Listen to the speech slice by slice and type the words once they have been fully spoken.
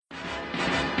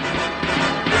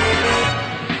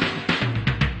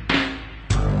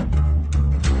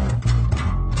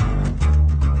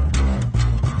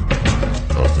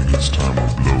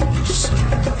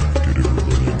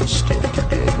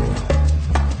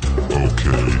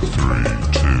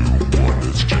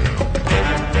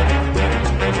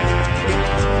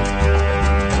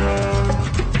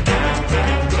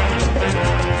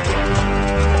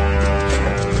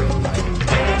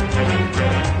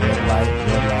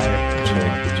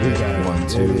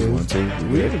two, it is. 1 2.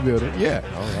 We in the building. Yeah.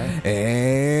 All right.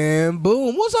 And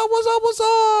boom. What's up? What's up? What's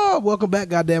up? Welcome back,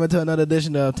 goddammit, to another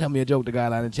edition of Tell Me a Joke, the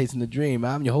guideline and chasing the dream.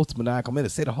 I'm your host, Maniacal Man, to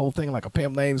say the whole thing like a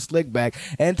pimp named Slickback.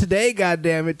 And today,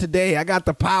 goddammit, today I got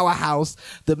the powerhouse,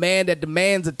 the man that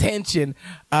demands attention.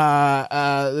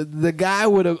 The guy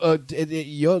with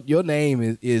your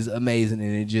name is amazing,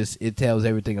 and it tells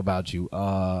everything about you.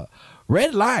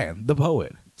 Red Lion, the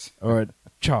poet, or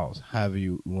Charles, however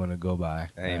you want to go by.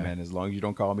 Hey, man, as long as you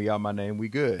don't call me out my name, we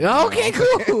good. Okay,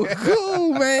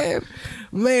 cool, man.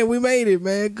 Man, we made it,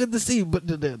 man. Good to see you. But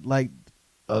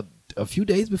a few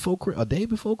days before, a day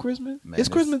before Christmas? Man, it's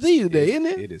Christmas Eve today, isn't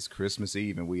it? It is Christmas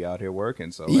Eve, and we out here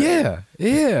working. So yeah.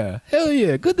 Hell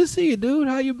yeah. Good to see you, dude.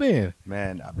 How you been?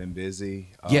 Man, I've been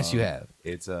busy. Yes, you have.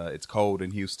 It's cold in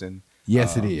Houston.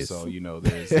 Yes, it is. So,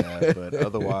 there's that. But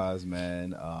otherwise,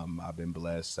 man, I've been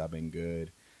blessed. I've been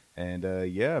good. And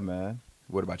yeah, man.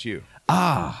 What about you?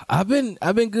 I've been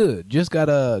good. Just got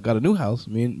a new house.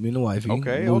 Me and the wife.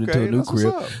 Okay. Moved into a new That's what's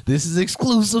crib. up. This is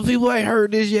exclusive. People ain't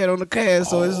heard this yet on the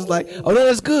cast, so it's just like, oh no,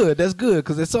 that's good. That's good,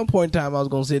 because at some point in time I was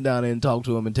gonna sit down and talk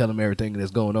to him and tell him everything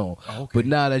that's going on. Okay. But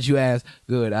now that you asked,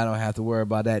 good, I don't have to worry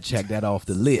about that. Check that off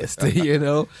the list.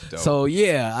 Dope. So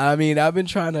yeah, I mean, I've been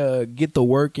trying to get the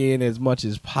work in as much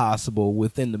as possible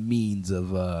within the means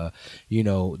of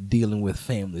dealing with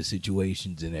family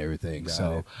situations and everything.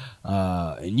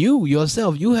 And you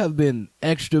yourself, you have been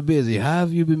extra busy. How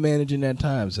have you been managing that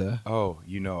time, sir? Oh,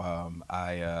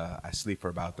 I sleep for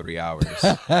about 3 hours,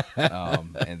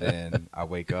 and then I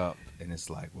wake up, and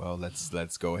it's like, well,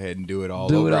 let's go ahead and do it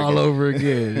all over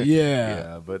again. Yeah.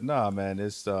 Yeah, but nah, man,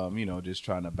 it's just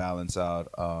trying to balance out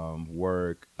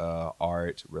work,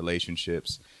 art,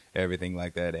 relationships, everything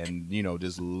like that, and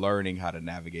just learning how to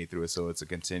navigate through it. So it's a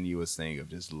continuous thing of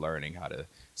just learning how to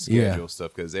schedule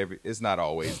stuff, because it's not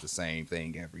always the same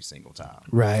thing every single time.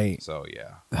 Right. So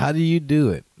yeah. How do you do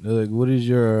it? Like, what is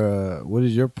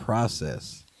your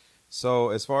process? So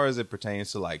as far as it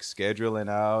pertains to like scheduling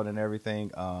out and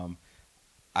everything,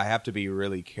 I have to be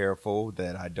really careful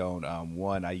that I don't.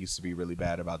 One, I used to be really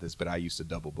bad about this, but I used to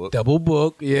double book. Double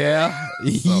book, yeah,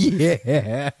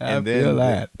 yeah. And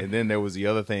then there was the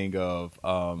other thing of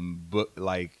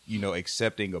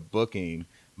accepting a booking,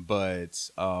 but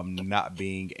not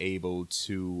being able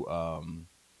to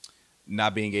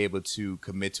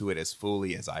commit to it as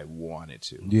fully as I wanted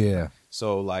to. Yeah.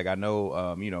 So like I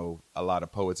know a lot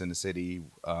of poets in the city,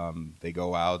 they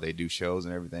go out, they do shows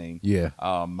and everything. Yeah.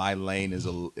 My lane is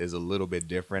a little bit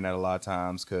different at a lot of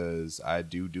times, because I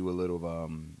do a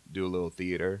little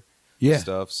theater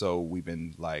stuff. So I've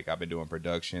been doing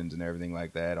productions and everything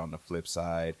like that. On the flip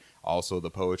side, also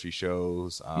the poetry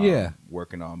shows.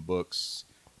 Working on books,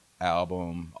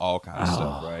 album, all kinds of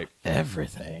stuff, right?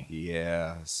 Everything.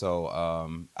 Yeah.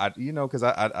 So because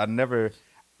I never.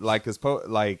 Because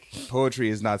poetry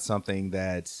is not something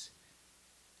that,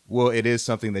 well, it is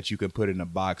something that you can put in a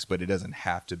box, but it doesn't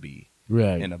have to be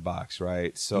in a box,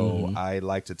 right? So I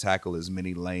like to tackle as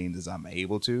many lanes as I'm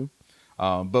able to,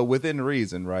 but within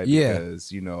reason, right? Yeah.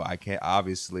 Because, I can't,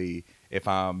 obviously, if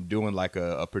I'm doing like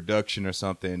a production or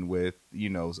something with,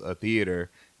 a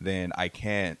theater, then I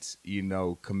can't,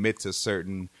 commit to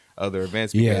certain other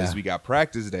events because we got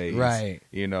practice days, right?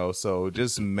 So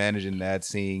just managing that,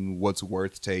 seeing what's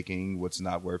worth taking, what's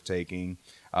not worth taking.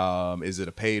 Is it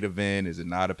a paid event? Is it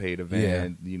not a paid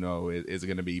event? Is it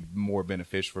going to be more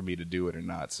beneficial for me to do it or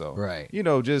not? So, right.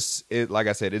 Just it, like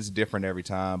I said, it's different every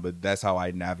time, but that's how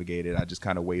I navigate it. I just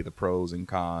kind of weigh the pros and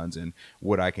cons and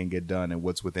what I can get done and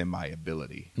what's within my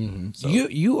ability. Mm-hmm. So,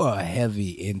 you are heavy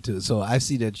into, so I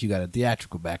see that you got a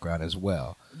theatrical background as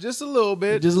well. Just a little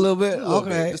bit.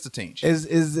 Okay. Just a tinge.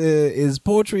 Is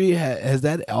poetry, has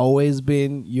that always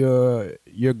been your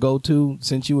go-to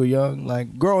since you were young?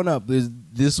 Like growing up, is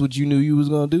this what you knew you was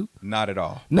gonna do? Not at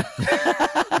all. No.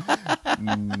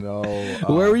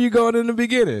 Where were you going in the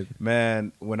beginning?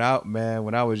 Man, when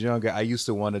I was younger, I used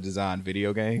to want to design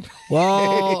video games.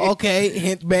 Well, okay,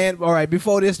 hint, man. All right,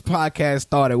 before this podcast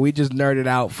started, we just nerded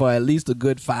out for at least a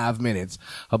good 5 minutes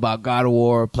about God of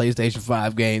War, PlayStation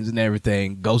 5 games and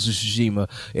everything, Ghost of Tsushima,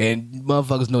 and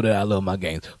motherfuckers know that I love my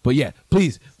games. But yeah,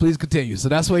 please continue. So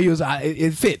that's where he was.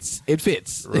 It fits.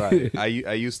 Right. I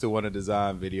used to want to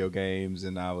design video games,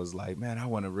 and I was like, man, I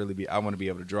want to be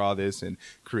able to draw this and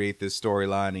create this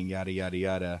storyline and yada yada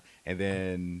yada. And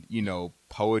then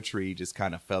poetry just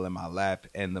kind of fell in my lap,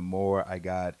 and the more I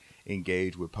got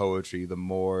engaged with poetry, the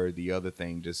more the other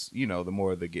thing just the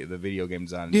more the video game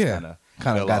design just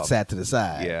kind of got sat to the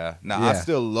side. Yeah. Now I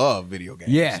still love video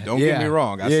games. Yeah. Don't get me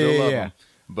wrong. I still love them. them.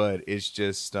 But it's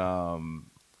just I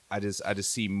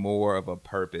just see more of a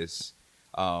purpose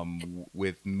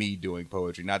with me doing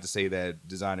poetry. Not to say that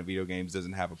designing video games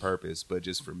doesn't have a purpose, but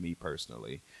just for me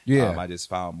personally, I just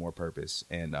found more purpose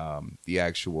in the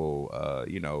actual,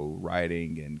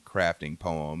 writing and crafting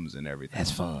poems and everything.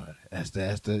 That's fun. It's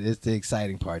the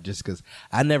exciting part. Just because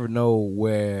I never know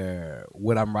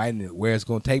what I'm writing, where it's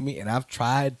going to take me, and I've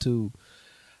tried to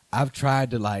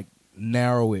like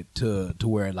narrow it to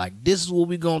where like this is what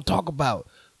we're going to talk about.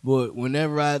 But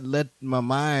whenever I let my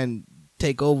mind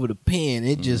take over the pen,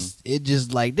 it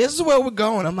just like, this is where we're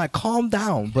going. I'm like, calm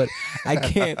down, but I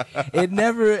can't. It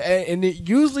never, and it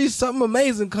usually something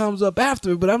amazing comes up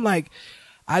after. But I'm like,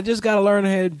 I just gotta learn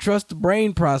how to trust the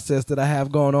brain process that I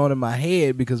have going on in my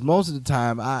head, because most of the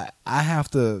time I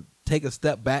have to take a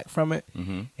step back from it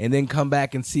and then come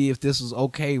back and see if this was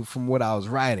okay from what I was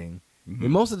writing.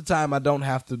 And most of the time I don't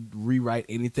have to rewrite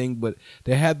anything, but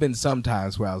there have been some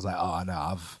times where I was like, oh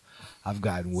no, I've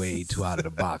gotten way too out of the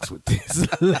box with this.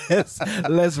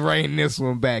 let's rein this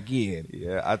one back in.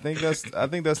 Yeah, I think that's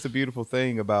the beautiful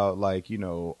thing about, like,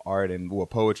 art and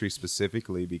poetry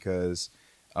specifically, because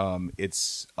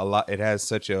it's a lot. It has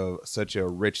such a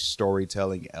rich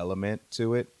storytelling element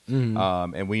to it.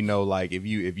 And we know, like, if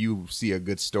you see a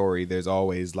good story, there's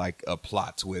always like a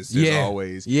plot twist. There's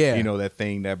always that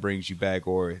thing that brings you back,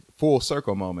 or full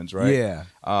circle moments, right? Yeah.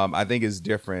 I think it's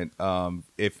different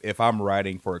if I'm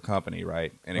writing for a company,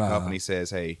 right, and a company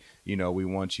says, hey, we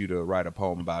want you to write a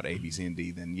poem about A, B, C, and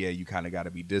D, then you kind of got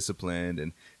to be disciplined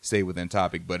and stay within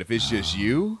topic. But if it's just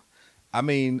you, I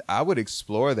mean, I would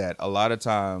explore that. A lot of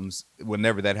times,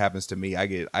 whenever that happens to me, I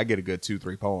get a good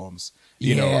 2-3 poems,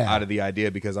 out of the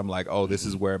idea, because I'm like, oh, this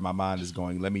is where my mind is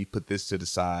going. Let me put this to the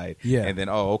side. Yeah. And then,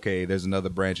 oh, okay, there's another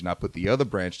branch, and I put the other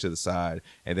branch to the side,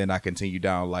 and then I continue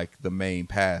down like the main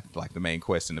path, like the main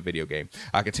quest in the video game.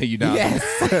 I continue down. Yes.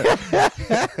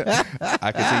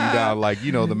 I continue down like,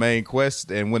 the main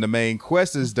quest, and when the main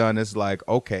quest is done, it's like,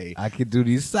 okay, I can do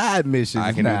these side missions.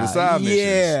 I can do the side missions.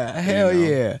 Yeah, hell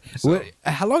yeah. So,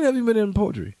 how long have you been in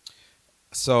poetry?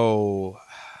 So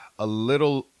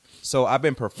I've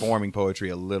been performing poetry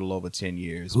a little over 10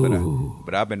 years,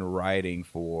 but I've been writing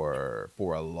for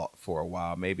a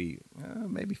while, maybe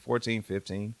 14,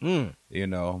 15,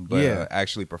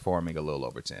 actually performing a little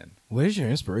over 10. Where does your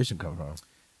inspiration come from?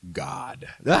 God,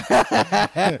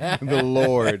 the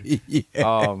Lord.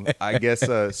 I guess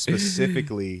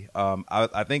specifically,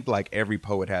 I think like every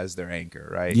poet has their anchor,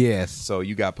 right? Yes. So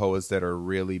you got poets that are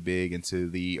really big into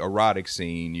the erotic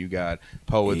scene. You got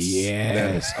poets.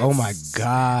 Yes. Oh my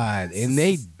God, and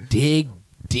they dig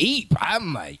deep.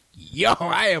 I'm like, yo,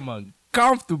 I am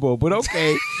uncomfortable, but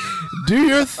okay, do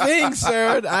your thing,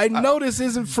 sir. I know this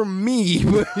isn't from me,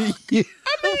 but.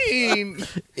 I mean,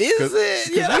 is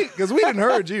it? Because we didn't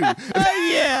heard you.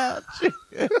 Yeah.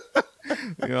 You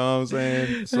know what I'm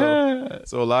saying?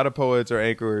 So a lot of poets are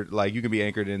anchored, like you can be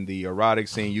anchored in the erotic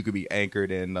scene. You could be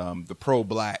anchored in the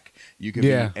pro-black. You could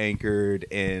be anchored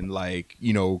in like,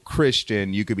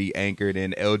 Christian. You could be anchored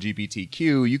in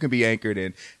LGBTQ. You can be anchored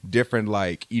in different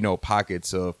like,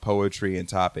 pockets of poetry and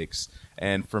topics.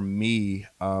 And for me,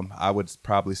 I would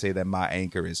probably say that my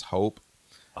anchor is hope.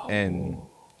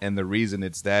 And the reason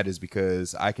it's that is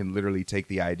because I can literally take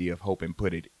the idea of hope and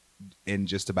put it in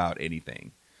just about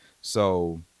anything.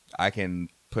 So I can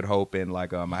put hope in,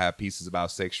 like, I have pieces about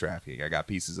sex trafficking. I got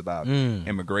pieces about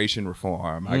immigration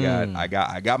reform. I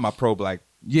got my pro-black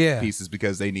pieces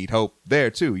because they need hope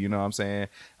there too. You know what I'm saying?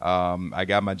 I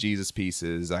got my Jesus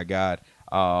pieces. I got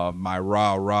my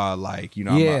rah, like, I'm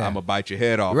gonna bite your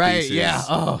head off. Right, pieces, yeah.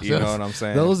 Oh, you know what I'm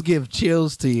saying? Those give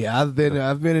chills to you. I've been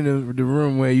in the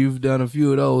room where you've done a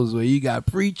few of those where you got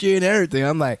preaching and everything.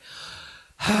 I'm like,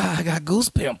 I got goose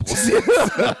pimples.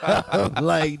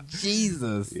 Like,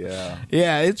 Jesus. Yeah.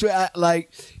 Yeah, it's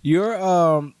like you're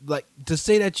like, to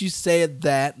say that you said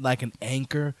that like an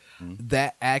anchor,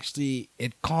 that actually,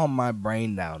 it calmed my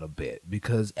brain down a bit,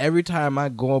 because every time I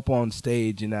go up on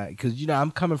stage and because I'm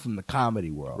coming from the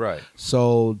comedy world. Right.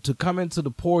 So to come into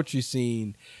the poetry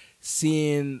scene,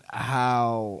 seeing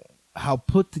how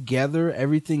put together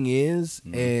everything is,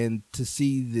 and to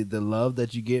see the love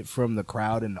that you get from the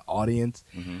crowd and the audience,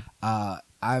 I've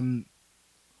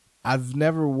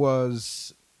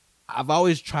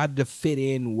always tried to fit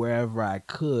in wherever I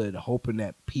could, hoping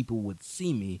that people would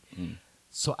see me.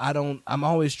 So I'm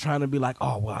always trying to be like,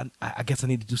 oh, well, I guess I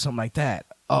need to do something like that.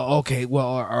 Oh, okay, well,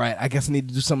 all right, I guess I need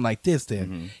to do something like this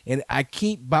then. And I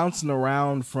keep bouncing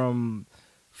around from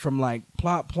like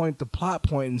plot point to plot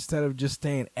point instead of just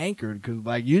staying anchored, because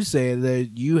like you said,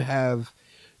 that you have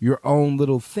your own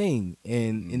little thing,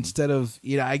 and instead of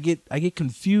I get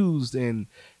confused, and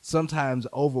sometimes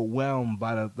overwhelmed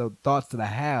by the thoughts that I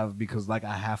have because like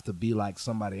I have to be like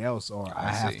somebody else or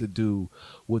I have to do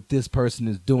what this person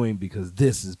is doing because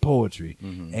this is poetry.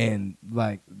 And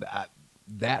like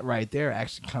that right there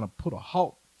actually kind of put a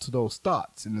halt to those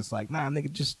thoughts. And it's like, nah,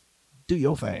 nigga, just do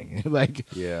your thing. Like,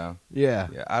 yeah.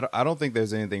 I don't think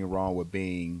there's anything wrong with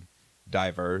being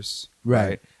diverse.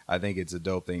 Right. I think it's a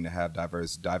dope thing to have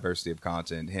diversity of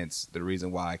content. Hence the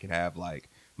reason why I can have like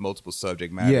multiple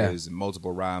subject matters and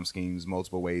multiple rhyme schemes,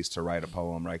 multiple ways to write a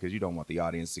poem, right? Because you don't want the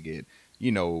audience to get,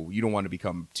 you don't want to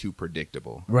become too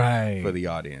predictable, right, for the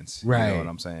audience, right? You know what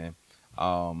I'm saying?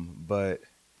 But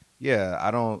yeah,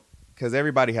 I don't, because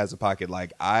everybody has a pocket.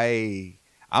 Like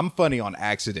I'm funny on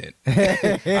accident. I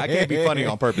can't be funny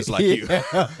on purpose like you.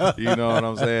 You know what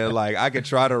I'm saying? Like I could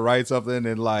try to write something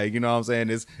and like, you know what I'm saying?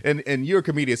 It's and you're a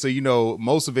comedian, so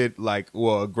most of it, like,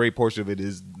 well, a great portion of it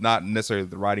is not necessarily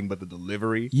the writing, but the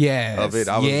delivery of it.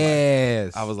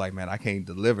 I was like, man, I can't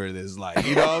deliver this. Like,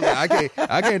 you know what I'm saying?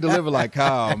 I can't deliver like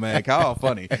Kyle, man. Kyle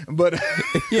funny. But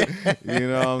you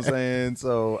know what I'm saying?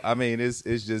 So I mean it's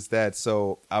just that.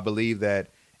 So I believe that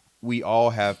we all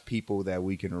have people that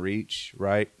we can reach,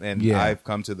 right? And I've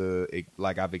come to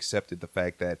I've accepted the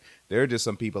fact that there are just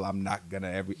some people I'm not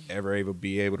gonna ever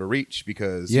be able to reach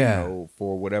because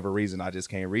for whatever reason I just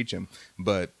can't reach them.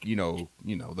 But the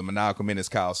maniacal menace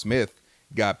Kyle Smith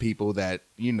got people that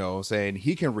saying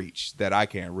he can reach that I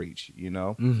can't reach.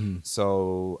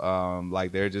 So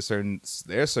like there's certain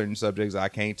subjects I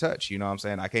can't touch. You know what I'm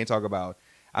saying? I can't talk about.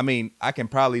 I mean, I can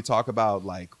probably talk about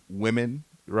like women.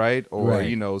 Right.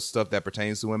 Or, stuff that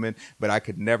pertains to women. But I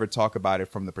could never talk about it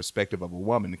from the perspective of a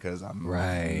woman because I'm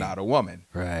not a woman.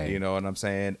 Right. You know what I'm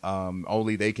saying?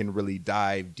 Only they can really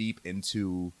dive deep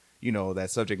into,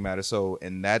 that subject matter. So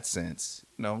in that sense,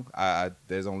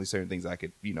 there's only certain things I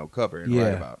could, cover and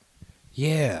write about.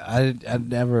 Yeah. I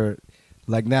never,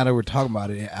 like now that we're talking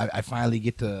about it, I finally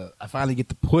get to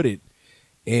put it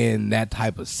in that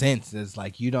type of sense. It's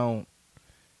like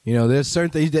there's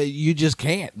certain things that you just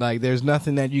can't. Like, there's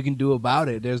nothing that you can do about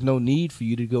it. There's no need for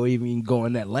you to go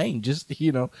in that lane. Just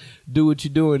do what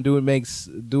you're doing. Do it makes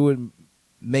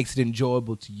it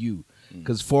enjoyable to you.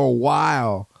 Because for a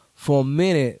while, for a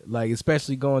minute, like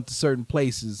especially going to certain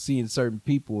places, seeing certain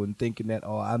people, and thinking that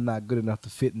I'm not good enough to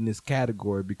fit in this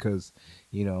category because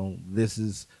this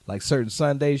is like certain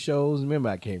Sunday shows. Remember,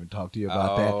 I came and talked to you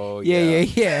about that. Oh,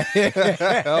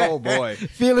 yeah. Oh boy,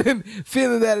 feeling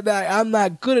that I'm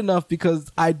not good enough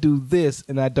because I do this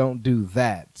and I don't do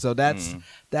that. So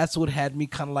that's what had me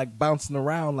kind of like bouncing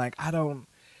around. Like I don't,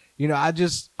 I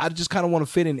just kind of want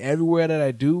to fit in everywhere that I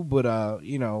do, but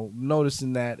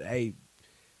noticing that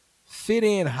fit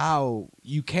in how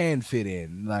you can fit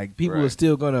in. Like people are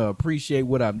still gonna appreciate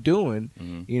what I'm doing.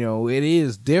 It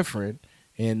is different.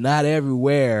 And not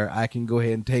everywhere I can go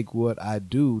ahead and take what I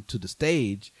do to the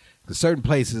stage. Because certain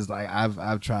places, like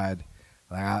I've tried,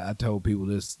 like I told people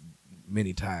this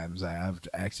many times. I've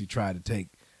actually tried to take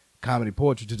comedy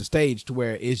poetry to the stage to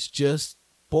where it's just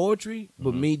poetry,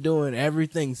 but me doing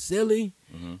everything silly.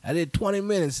 I did 20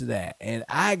 minutes of that, and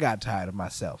I got tired of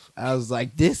myself. I was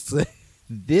like, this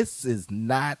is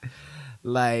not.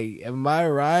 Like, my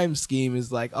rhyme scheme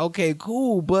is like, okay,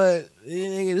 cool, but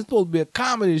it's supposed to be a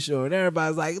comedy show, and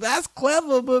everybody's like, that's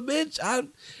clever, but bitch, I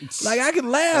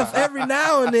can laugh every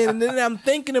now and then I'm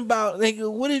thinking about, like,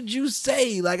 what did you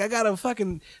say? Like, I gotta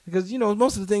fucking, because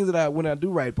most of the things that when I do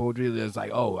write poetry, it's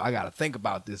like, I gotta think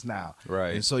about this now,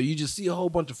 right? And so you just see a whole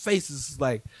bunch of faces,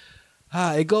 like,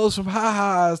 it goes from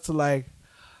ha-has to like,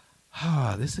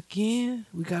 this again?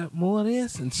 We got more of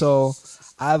this? And so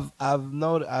I've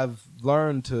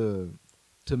learned to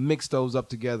mix those up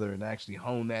together and actually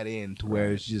hone that in to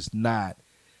where it's just not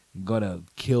gonna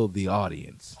kill the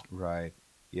audience. Right.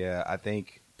 Yeah, I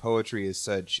think poetry is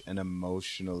such an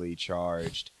emotionally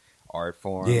charged art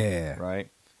form. Yeah. Right?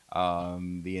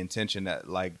 The intention that,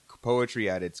 like, poetry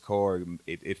at its core,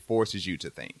 it forces you to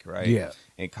think, right? Yeah.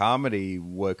 And comedy,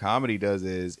 what comedy does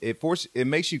is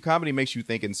comedy makes you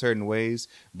think in certain ways,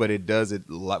 but it does it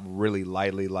really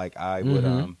lightly. Like I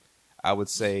would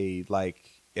say, like,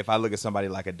 if I look at somebody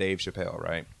like a Dave Chappelle,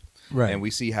 right? Right. And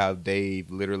we see how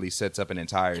Dave literally sets up an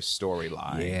entire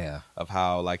storyline of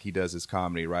how, like, he does his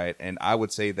comedy, right? And I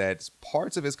would say that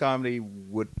parts of his comedy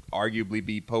would arguably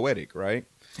be poetic, right?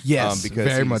 Yes,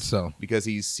 very much so. Because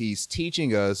he's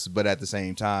teaching us, but at the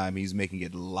same time, he's making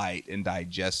it light and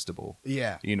digestible.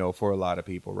 Yeah. For a lot of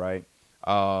people, right?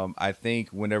 I think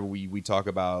whenever we talk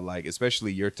about like,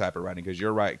 especially your type of writing, because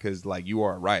you're right, because like you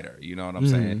are a writer, you know what I'm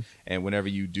saying? And whenever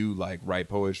you do like write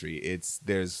poetry,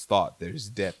 there's thought, there's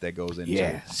depth that goes into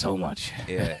it. So much.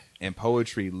 Yeah, and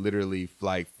poetry literally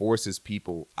like forces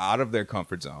people out of their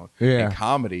comfort zone. Yeah. And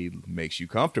comedy makes you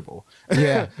comfortable.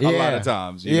 Yeah, a lot of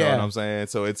times, you know what I'm saying?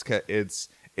 So it's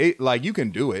like you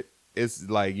can do it. It's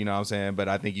like, you know what I'm saying, but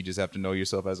I think you just have to know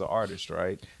yourself as an artist,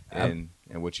 right? And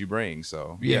what you bring.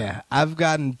 So yeah, I've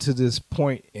gotten to this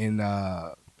point in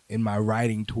my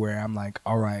writing to where I'm like,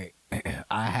 all right,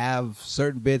 I have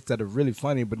certain bits that are really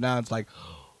funny, but now it's like,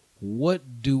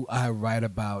 what do I write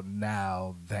about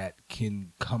now that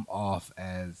can come off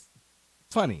as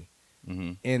funny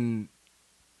in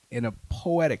a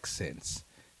poetic sense?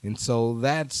 And so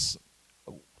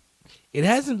it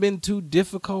hasn't been too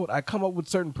difficult. I come up with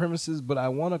certain premises, but I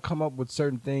want to come up with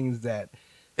certain things that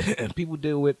people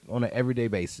deal with on an everyday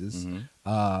basis.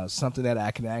 Something that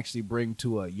I can actually bring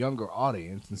to a younger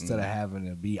audience instead of having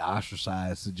to be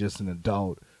ostracized to just an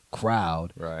adult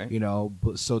crowd. Right. You know,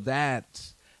 but so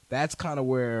that's kind of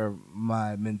where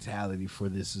my mentality for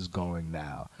this is going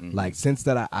now. Like, since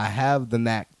that I have the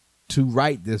knack to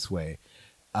write this way,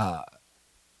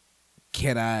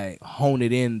 can I hone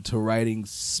it into writing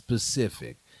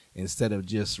specific instead of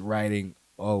just writing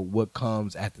what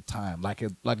comes at the time, like a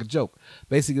joke?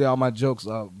 Basically, all my jokes,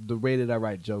 the way that I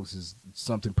write jokes is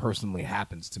something personally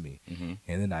happens to me,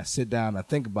 and then I sit down, I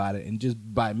think about it, and just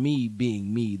by me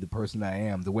being me, the person I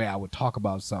am, the way I would talk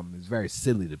about something is very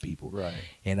silly to people. Right.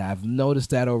 And I've noticed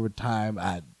that over time.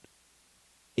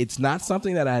 It's not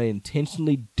something that I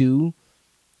intentionally do,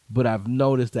 but I've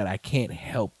noticed that I can't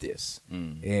help this.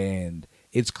 And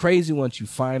it's crazy once you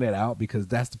find it out, because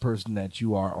that's the person that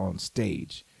you are on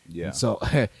stage. Yeah.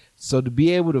 And so to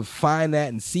be able to find that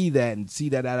and see that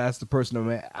that's the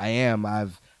person I am,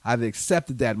 I've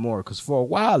accepted that more, because for a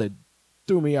while it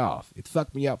threw me off. It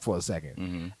fucked me up for a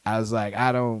second. I was like,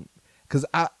 because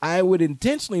I would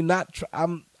intentionally not try.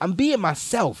 I'm being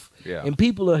myself, and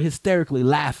people are hysterically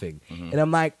laughing, and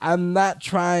I'm like, I'm not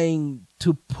trying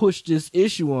to push this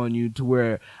issue on you to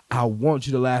where I want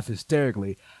you to laugh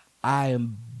hysterically. I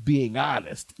am being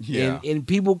honest, and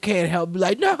people can't help be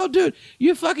like, no, dude,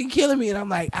 you're fucking killing me, and I'm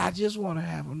like, I just want to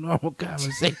have a normal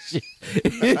conversation.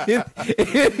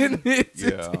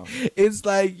 It's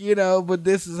like, you know, but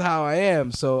this is how I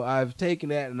am, so I've taken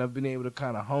that and I've been able to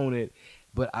kind of hone it.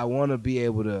 But I want to be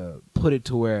able to put it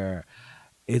to where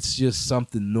it's just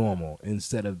something normal,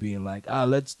 instead of being like,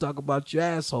 let's talk about your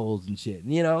assholes and shit.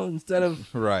 You know, instead of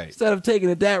taking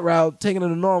it that route, taking it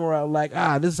the normal route, like,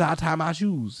 this is how I tie my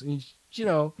shoes. And, you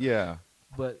know. Yeah.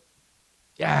 But,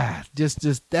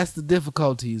 just that's the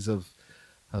difficulties of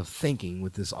thinking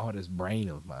with this artist brain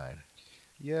of mine.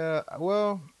 Yeah,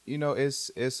 well, you know,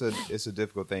 it's a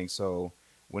difficult thing. So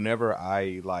whenever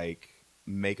I like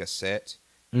make a set,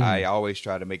 I always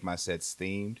try to make my sets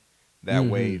themed. That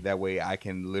way I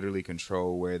can literally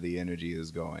control where the energy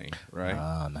is going, right?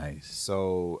 Oh, nice.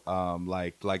 So,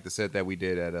 like the set that we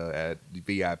did at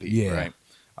VIP, right?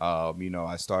 You know,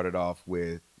 I started off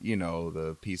with, you know,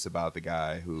 the piece about the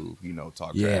guy who, you know,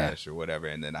 talked trash or whatever,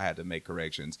 and then I had to make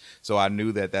corrections. So I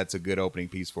knew that that's a good opening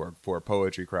piece for a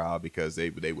poetry crowd, because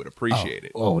they would appreciate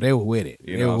it. Oh, they were with it.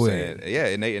 You know what I'm saying? Yeah,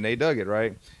 and they dug it,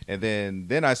 right? And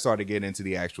then I started getting into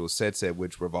the actual set,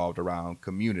 which revolved around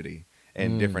community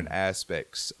and different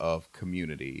aspects of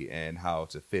community and how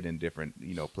to fit in different,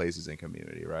 you know, places in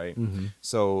community, right?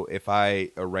 So if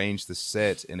I arrange the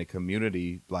set in a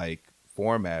community like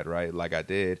format, right, like I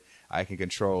did, I can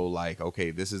control, like,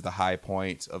 okay, this is the high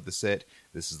point of the set,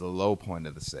 this is the low point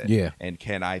of the set. Yeah. And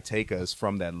can I take us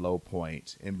from that low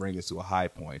point and bring us to a high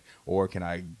point, or can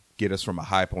I get us from a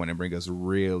high point and bring us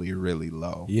really, really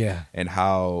low? Yeah. And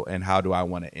how do I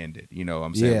want to end it? You know what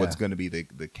I'm saying? What's going to be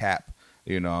the cap?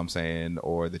 You know what I'm saying?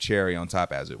 Or the cherry on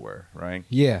top, as it were, right?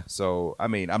 Yeah. So, I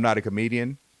mean, I'm not a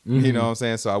comedian, you know what I'm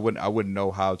saying? So I wouldn't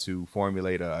know how to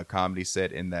formulate a comedy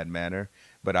set in that manner.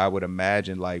 But I would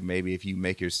imagine, like, maybe if you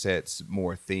make your sets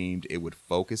more themed, it would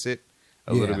focus it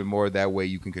a little bit more. That way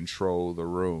you can control the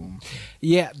room.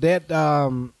 Yeah, that,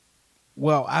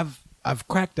 well, I've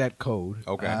cracked that code.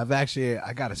 Okay.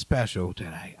 I got a special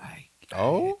that I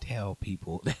tell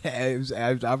people.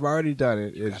 I've already done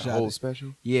it. It's a whole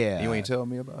special? Yeah. You ain't telling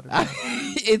me about it?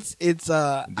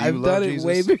 I've done it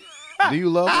way before. Do you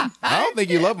love him? I don't think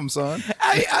you love him, son.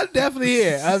 I definitely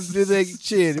hear. I'm just like,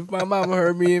 shit, if my mama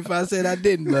heard me if I said I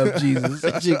didn't love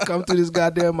Jesus, she'd come through this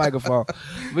goddamn microphone.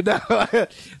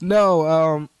 But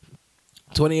no,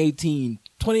 2018,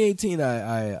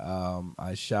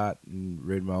 I shot and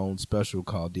read my own special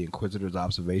called The Inquisitor's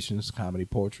Observations, Comedy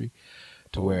Poetry.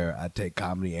 to where I take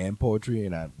comedy and poetry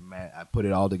and I put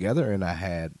it all together, and I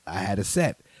had a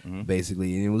set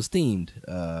basically, and it was themed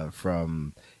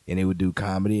and it would do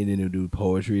comedy, and then it would do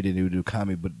poetry, then it would do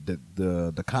comedy, but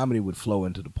the comedy would flow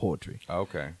into the poetry.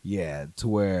 Okay. Yeah, to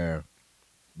where,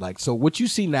 like, so what you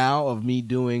see now of me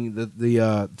doing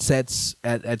the sets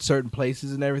at certain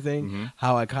places and everything,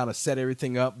 how I kind of set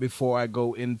everything up before I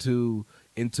go into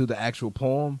the actual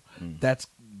poem, that's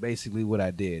basically what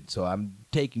I did. So I'm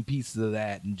taking pieces of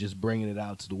that and just bringing it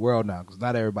out to the world now, because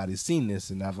not everybody's seen this,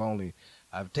 and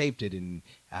I've taped it and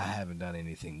I haven't done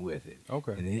anything with it.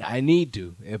 Okay. And I need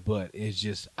to, but it's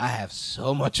just I have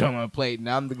so much on my plate, and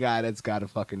I'm the guy that's got to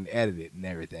fucking edit it and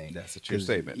everything. That's a true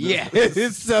statement. Yeah.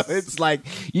 So it's like,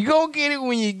 you gonna get it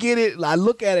when you get it. I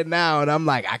look at it now and I'm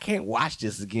like, I can't watch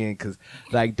this again, because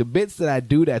like the bits that I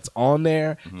do that's on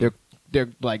there, they're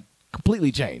like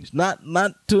completely changed. Not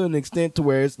to an extent to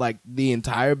where it's like the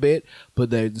entire bit, but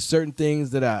there's certain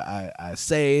things that I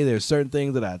say, there's certain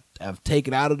things that I've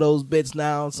taken out of those bits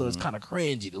now, so it's kind of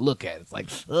cringy to look at. It's like,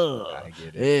 ugh. I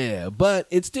get it. Yeah, but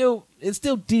it's still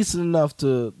decent enough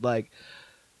to like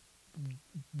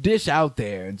dish out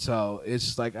there, and so it's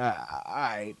just like,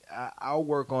 I'll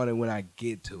work on it when I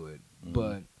get to it.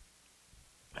 But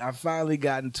I've finally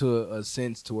gotten to a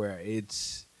sense to where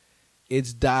it's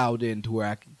dialed in to where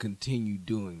I can continue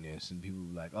doing this, and people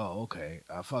are like, oh, okay,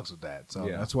 I fucks with that. So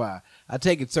that's why I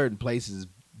take it certain places.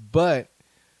 But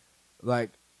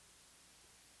like,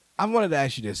 I wanted to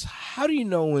ask you this: how do you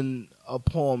know when a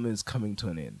poem is coming to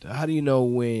an end? How do you know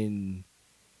when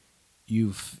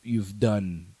you've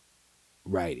done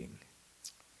writing?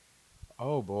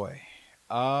 Oh boy.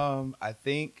 I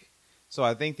think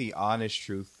the honest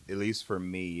truth, at least for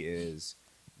me, is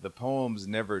the poem's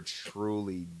never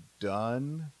truly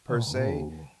done per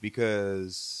se,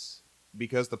 because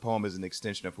the poem is an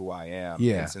extension of who I am.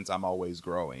 Yeah. And since I'm always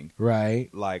growing, Right.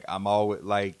 like I'm always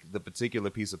like the particular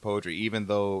piece of poetry, even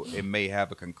though it may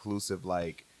have a conclusive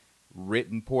like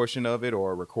written portion of it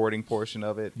or a recording portion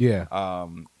of it. Yeah.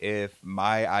 If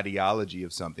my ideology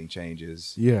of something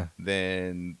changes, Yeah.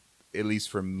 then at least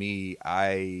for me,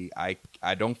 I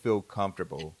don't feel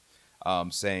comfortable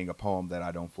saying a poem that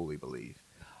I don't fully believe.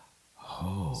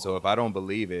 Oh. So if I don't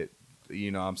believe it,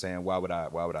 you know what I'm saying, why would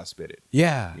I spit it?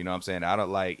 Yeah. You know what I'm saying? I don't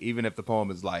like, even if the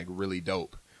poem is like really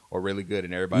dope or really good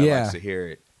and everybody likes to hear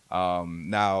it.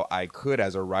 Now I could,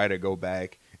 as a writer, go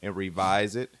back and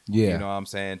revise it. Yeah. You know what I'm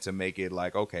saying? To make it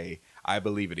like, okay, I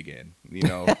believe it again, you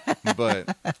know?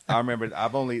 But I remember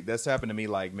that's happened to me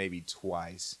like maybe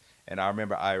twice. And I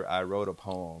remember I wrote a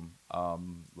poem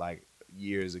like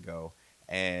years ago,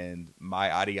 and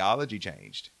my ideology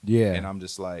changed. Yeah. And I'm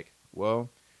just like, well,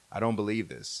 I don't believe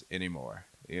this anymore.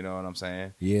 You know what I'm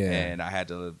saying? Yeah. And I had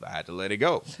to let it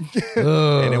go.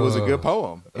 And it was a good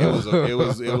poem.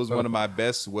 It was one of my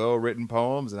best well-written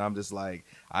poems, and I'm just like,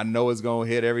 I know it's going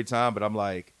to hit every time, but I'm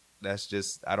like, that's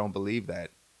just, I don't believe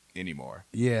that anymore.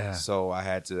 Yeah. So I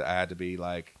had to be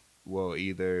like, well,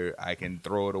 either I can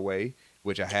throw it away,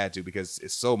 which I had to, because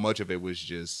so much of it was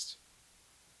just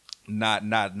not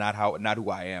who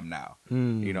I am now.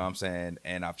 You know what I'm saying?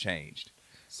 And I've changed.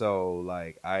 So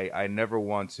like I never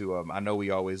want to I know we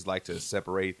always like to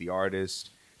separate the artist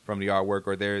from the artwork,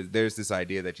 or there's this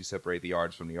idea that you separate the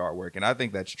artist from the artwork, and I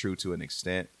think that's true to an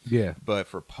extent. Yeah. But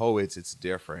for poets it's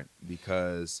different,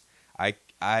 because We're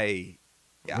a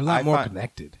lot more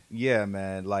connected. Yeah,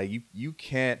 man. Like you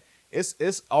can't,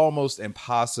 it's almost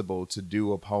impossible to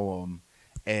do a poem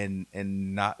and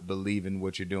not believe in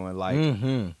what you're doing, like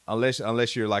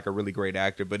unless you're like a really great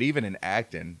actor. But even in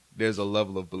acting, there's a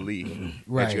level of belief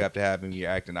that you have to have in your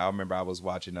acting. I remember I was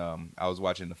watching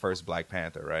the first Black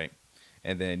Panther, right?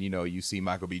 And then you see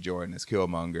Michael B. Jordan as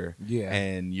Killmonger,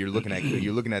 and you're looking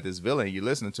at this villain, you're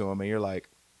listening to him, and you're like,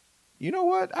 you know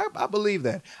what? I believe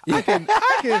that. I can.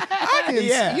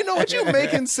 Yeah. You know what? You're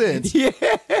making sense. Yeah.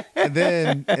 And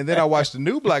then I watched the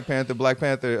new Black Panther,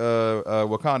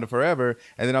 Wakanda Forever,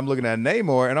 and then I'm looking at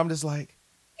Namor, and I'm just like,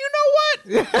 you know what?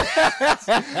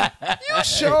 You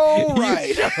sure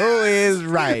right. You sure is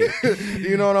right.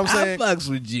 You know what I'm saying? I fucks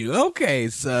with you. Okay,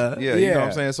 sir. Yeah, you know what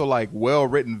I'm saying? So like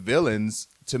well-written villains,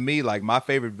 to me, like my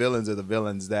favorite villains are the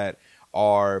villains that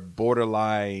are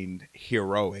borderline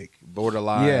heroic,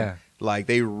 borderline like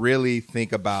they really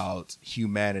think about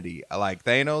humanity. Like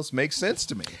Thanos makes sense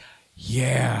to me.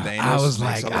 Yeah, Thanos I was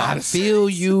like, I feel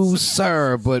you,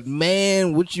 sir, but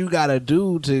man, what you gotta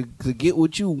do to get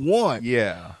what you want?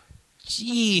 Yeah,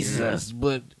 Jesus,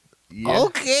 but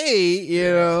Okay,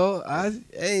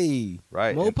 hey,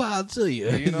 right. more power to you.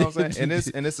 You know what I'm saying?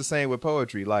 And it's the same with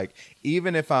poetry. Like,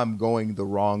 even if I'm going the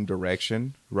wrong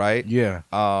direction, right? Yeah.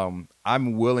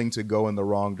 I'm willing to go in the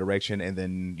wrong direction and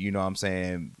then, you know what I'm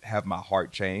saying, have my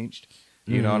heart changed.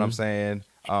 You know what I'm saying?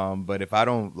 But if I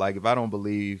don't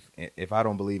believe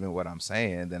in what I'm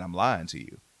saying, then I'm lying to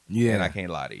you. Yeah. And I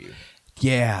can't lie to you.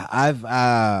 Yeah, I've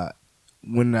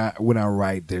when I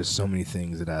write, there's so many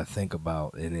things that I think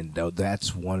about, and then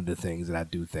that's one of the things that I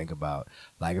do think about.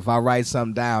 Like if I write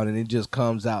something down and it just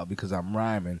comes out because I'm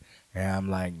rhyming, and I'm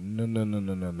like, no,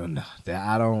 that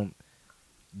I don't.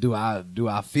 Do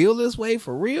I feel this way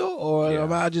for real, or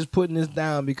am I just putting this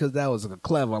down because that was a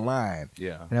clever line?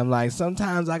 Yeah. And I'm like,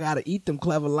 sometimes I gotta eat them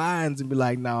clever lines and be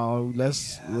like, no,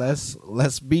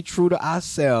 let's be true to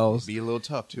ourselves. Be a little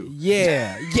tough too.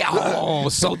 Yeah. Oh,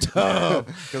 so tough.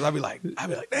 Because I'd be like,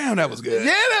 damn, that was good.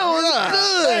 Yeah, that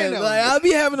was good. Like I'll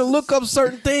be having to look up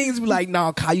certain things, be like,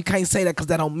 no, Kyle, you can't say that because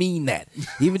that don't mean that.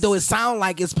 Even though it sound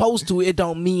like it's supposed to, it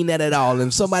don't mean that at all. And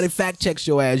if somebody fact checks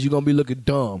your ass, you're gonna be looking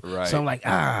dumb. Right. So I'm like,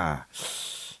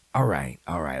 all right,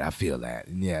 I feel that.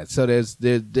 And yeah, so there's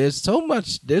so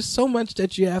much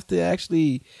that you have to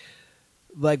actually,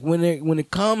 like, when it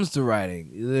comes to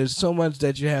writing, there's so much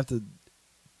that you have to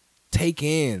take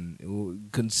in,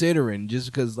 considering, just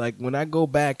because, like, when I go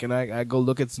back and I go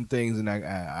look at some things and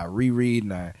I reread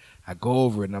and I go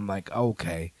over it and I'm like,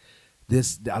 okay,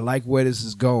 I like where this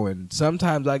is going.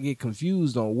 Sometimes I get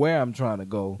confused on where I'm trying to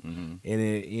go,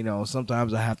 and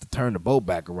sometimes I have to turn the boat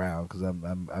back around because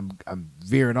I'm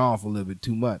veering off a little bit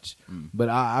too much. But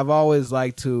I've always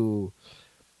liked to.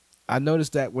 I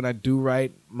noticed that when I do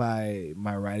write, my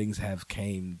writings have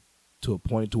came to a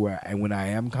point to where, and when I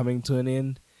am coming to an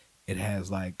end, it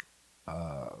has like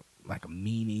a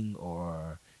meaning,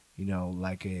 or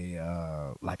like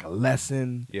a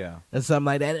lesson, and something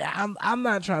like that. I'm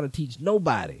not trying to teach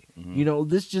nobody.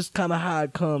 This just kind of how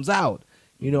it comes out,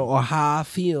 or how I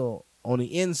feel on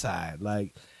the inside.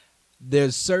 Like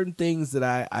there's certain things that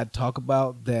I talk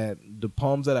about, that the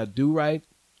poems that I do write,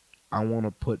 I want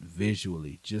to put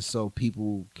visually, just so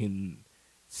people can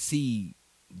see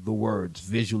the words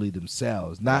visually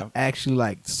themselves, not actually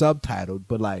like subtitled,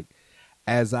 but like,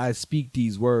 as I speak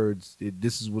these words,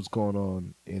 this is what's going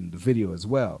on in the video as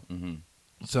well.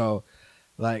 So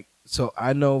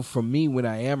I know for me, when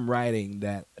I am writing,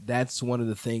 that's one of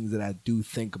the things that I do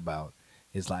think about,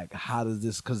 is like, how does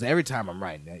this, because every time I'm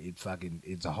writing,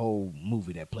 it's a whole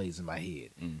movie that plays in my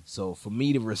head. So for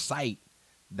me to recite,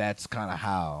 that's kind of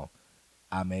how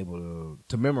I'm able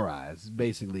to memorize,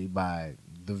 basically by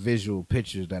the visual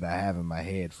pictures that I have in my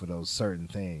head for those certain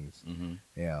things.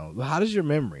 How does your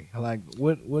memory, like,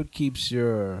 what keeps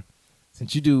your,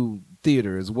 since you do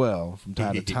theater as well from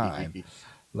time to time,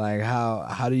 like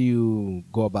how do you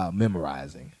go about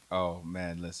memorizing? Oh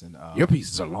man, listen, your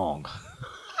pieces are long.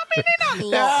 I mean, they're not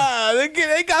long.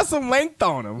 Yeah, they got some length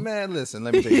on them. Man, listen,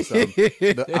 let me tell you something.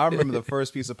 I remember the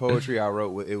first piece of poetry I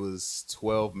wrote, it was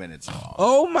 12 minutes long.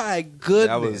 Oh my goodness.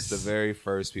 That was the very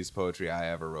first piece of poetry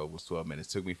I ever wrote, was 12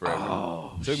 minutes. Took me forever.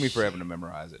 Took me forever to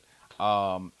memorize it.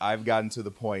 I've gotten to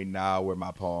the point now where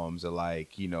my poems are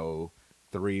like,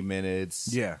 3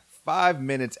 minutes. Yeah. 5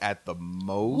 minutes at the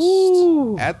most.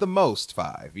 Ooh. At the most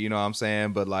 5. You know what I'm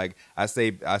saying? But like I say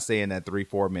in that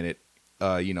 3-4 minute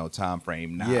time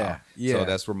frame now. Yeah. So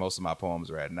that's where most of my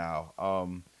poems are at now.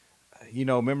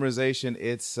 Memorization,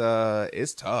 it's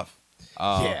tough.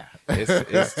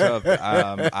 It's tough.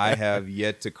 I have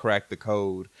yet to crack the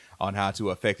code on how to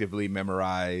effectively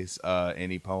memorize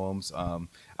any poems.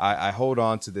 I hold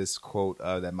on to this quote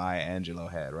that Maya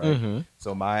Angelou had, right?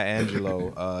 So Maya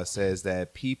Angelou says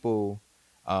that people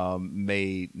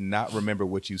may not remember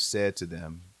what you said to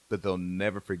them, but they'll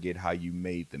never forget how you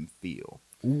made them feel.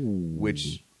 Ooh.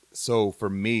 So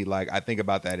for me, like, I think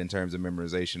about that in terms of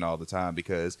memorization all the time,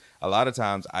 because a lot of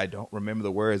times I don't remember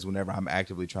the words whenever I'm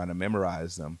actively trying to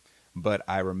memorize them, but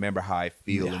I remember how I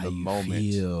feel in the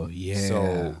moment.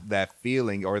 So that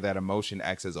feeling or that emotion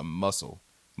acts as a muscle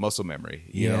memory.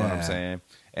 You know what I'm saying?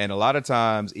 And a lot of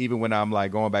times, even when I'm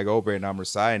like going back over it and I'm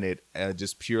reciting it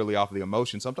just purely off of the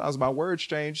emotion, sometimes my words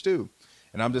change too.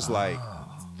 And I'm just like,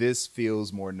 this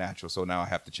feels more natural. So now I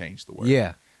have to change the word.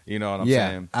 Yeah. You know what I'm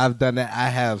saying? I've done that. I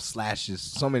have slashes,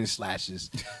 so many slashes,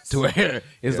 to where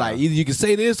it's like either you can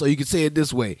say this or you can say it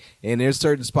this way. And there's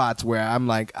certain spots where I'm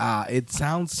like, it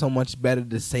sounds so much better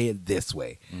to say it this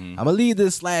way. I'm gonna leave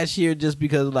this slash here just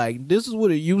because, like, this is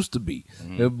what it used to be,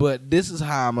 but this is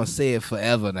how I'm gonna say it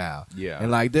forever now. Yeah.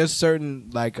 And like, there's certain,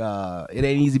 like, it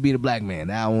ain't easy being a black man.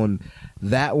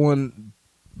 That one,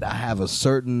 I have a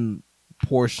certain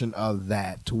portion of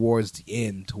that towards the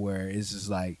end, to where it's just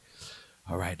like,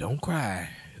 all right, don't cry,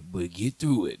 but get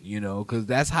through it, you know, because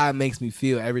that's how it makes me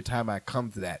feel every time I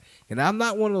come to that. And I'm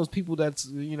not one of those people that's,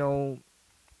 you know,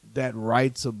 that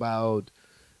writes about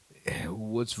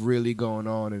what's really going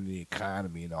on in the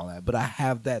economy and all that. But I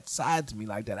have that side to me,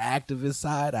 like that activist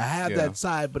side. I have that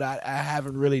side, but I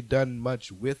haven't really done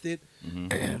much with it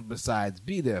besides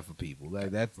be there for people.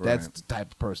 Like that's the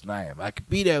type of person I am. I can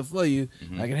be there for you.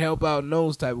 I can help out in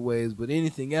those type of ways, but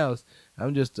anything else,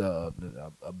 I'm just a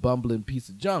bumbling piece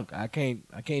of junk. I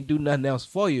can't do nothing else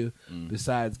for you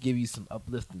besides give you some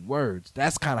uplifting words.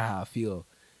 That's kind of how I feel.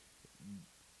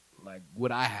 Like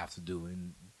what I have to do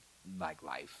in like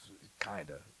life, kind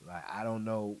of. Like I don't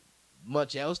know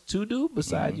much else to do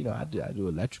besides, you know, I do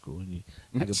electrical. And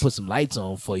I can put some lights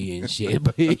on for you and shit.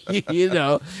 But you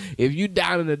know, if you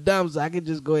down in the dumps, I can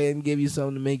just go ahead and give you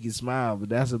something to make you smile. But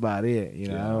that's about it. You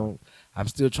know, I'm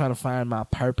still trying to find my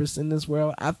purpose in this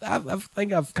world. I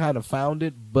think I've kind of found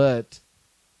it, but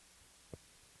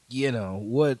you know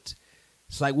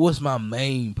it's like, what's my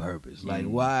main purpose? Like,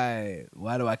 why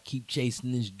do I keep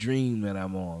chasing this dream that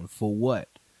I'm on? For what?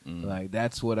 Like,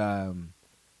 that's what I'm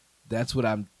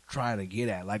trying to get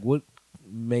at. Like, what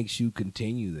makes you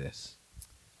continue this?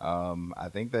 I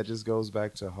think that just goes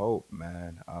back to hope,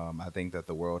 man. I think that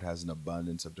the world has an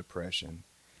abundance of depression.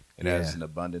 It has an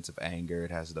abundance of anger.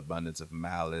 It has an abundance of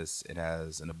malice. It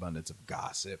has an abundance of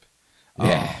gossip.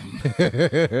 Yeah.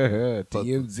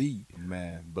 TMZ.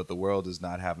 Man, but the world does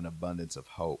not have an abundance of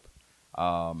hope.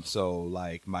 So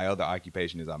like my other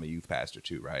occupation is I'm a youth pastor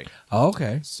too, right? Oh,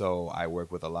 okay. So I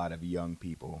work with a lot of young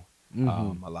people,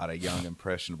 a lot of young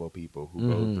impressionable people who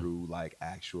go through like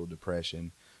actual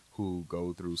depression, who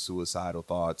go through suicidal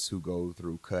thoughts, who go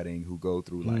through cutting, who go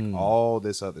through like all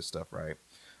this other stuff, right?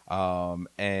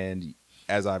 And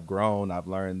as I've grown, I've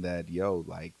learned that,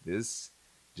 like this,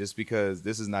 just because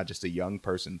this is not just a young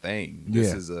person thing,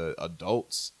 this is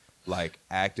adults like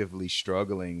actively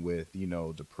struggling with,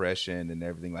 depression and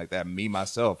everything like that. Me,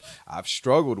 myself, I've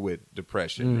struggled with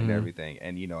depression and everything.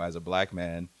 And, as a black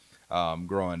man,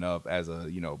 growing up as a,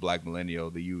 black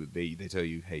millennial, they tell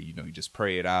you, hey, you just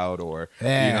pray it out, or, you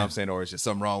know what I'm saying? Or it's just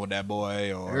something wrong with that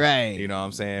boy, or, you know what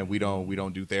I'm saying? We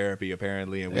don't do therapy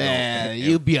apparently. And we don't,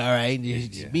 you'll be all right.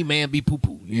 Just be man, be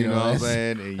poo-poo. You know what I'm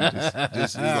saying? And you just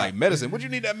it's like medicine. What you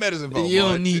need that medicine for? You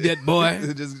don't need that, boy.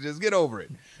 just get over it.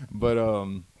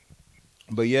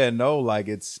 But yeah, no, like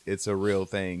it's a real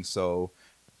thing. So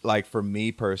like for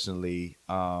me personally,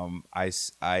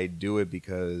 I do it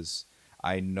because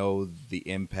I know the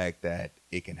impact that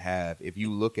it can have. If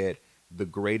you look at the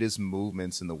greatest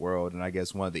movements in the world, and I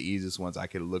guess one of the easiest ones I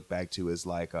could look back to is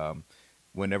like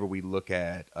whenever we look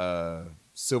at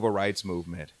civil rights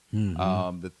movement,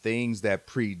 the things that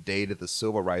predated the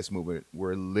civil rights movement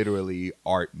were literally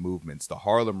art movements. The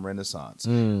Harlem Renaissance,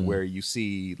 where you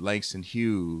see Langston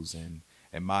Hughes and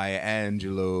Maya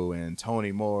Angelou and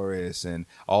Toni Morris and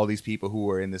all these people who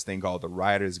were in this thing called the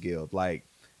Writers Guild. Like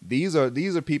these are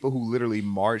people who literally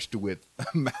marched with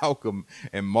Malcolm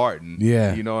and Martin.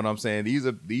 Yeah. You know what I'm saying? These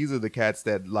are the cats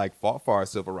that like fought for our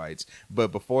civil rights.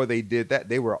 But before they did that,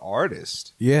 they were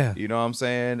artists. Yeah. You know what I'm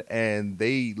saying? And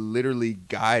they literally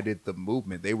guided the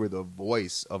movement. They were the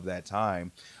voice of that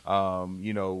time.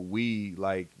 We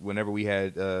like whenever we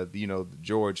had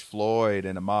George Floyd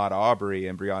and Ahmaud Arbery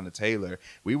and Breonna Taylor,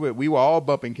 we were all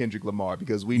bumping Kendrick Lamar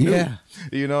because we knew. Yeah.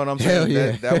 You know what I'm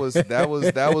saying? That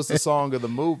was the song of the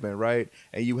movement, right?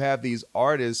 And you have these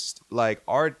artists, like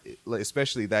art,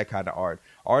 especially that kind of art.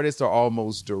 Artists are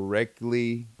almost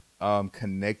directly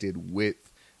connected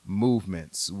with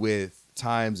movements, with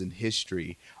times in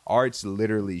history. Arts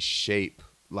literally shape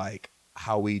like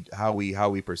how we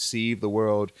perceive the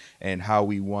world and how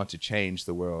we want to change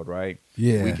the world, right?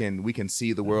 Yeah. We can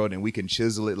see the world and we can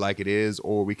chisel it like it is,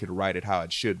 or we could write it how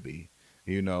it should be.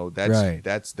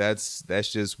 That's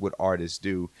just what artists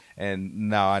do. And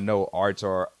now I know arts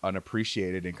are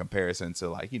unappreciated in comparison to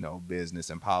like, business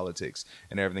and politics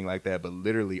and everything like that. But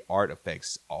literally art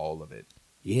affects all of it.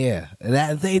 Yeah. And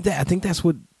I think that's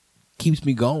what keeps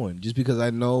me going, just because I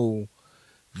know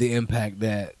the impact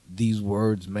that these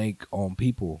words make on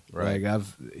people. Right.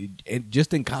 Like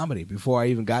just in comedy, before I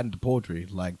even got into poetry,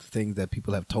 like the things that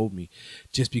people have told me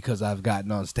just because I've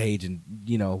gotten on stage and,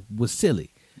 was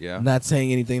silly. Yeah. I'm not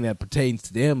saying anything that pertains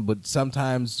to them, but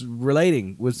sometimes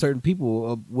relating with certain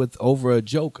people with over a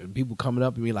joke, and people coming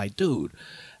up and be like, dude,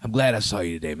 I'm glad I saw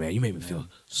you today, man. You made me feel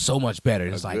so much better.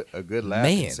 It's a good laugh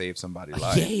can save somebody's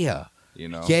life. Yeah.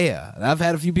 Yeah. And I've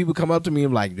had a few people come up to me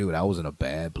and be like, dude, I was in a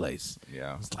bad place.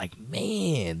 Yeah. It's like,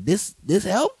 man, this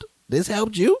helped? This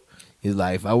helped you? He's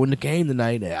like, if I wouldn't have came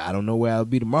tonight, I don't know where I'll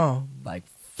be tomorrow. Like,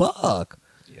 fuck.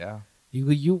 Yeah.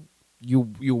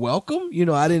 you're welcome. You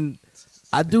know,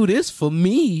 I do this for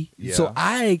me so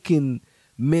I can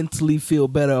mentally feel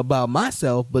better about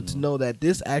myself, but to know that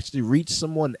this actually reached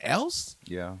someone else,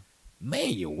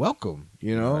 man, you're welcome,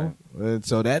 you know? Right. And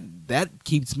so that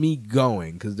keeps me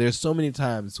going, because there's so many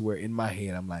times where in my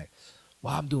head I'm like,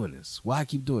 why I'm doing this? Why I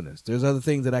keep doing this? There's other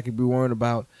things that I could be worrying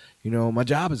about. You know, my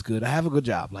job is good. I have a good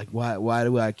job. Like, why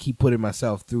do I keep putting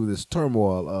myself through this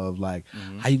turmoil of like,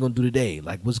 how you gonna do today?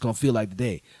 Like, what's it gonna feel like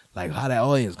today? Like, how that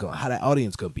audience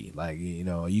gonna be? Like, you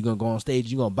know, are you gonna go on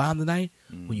stage? You gonna bomb tonight?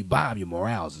 When you bomb, your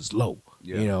morale is low.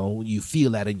 You know, you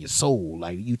feel that in your soul.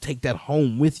 Like, you take that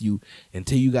home with you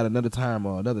until you got another time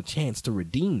or another chance to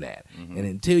redeem that. And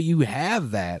until you have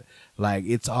that, like,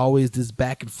 it's always this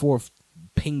back and forth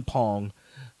ping pong,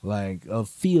 like, of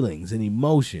feelings and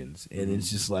emotions. And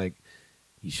it's just like,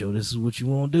 you sure this is what you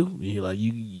want to do? And you're like,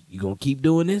 you gonna keep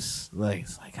doing this? Like,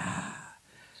 it's like,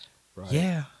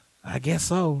 yeah, I guess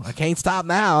so. I can't stop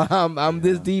now. I'm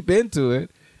this deep into it.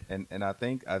 And I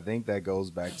think that goes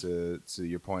back to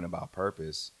your point about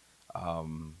purpose.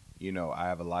 You know, I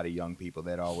have a lot of young people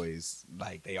that always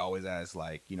ask,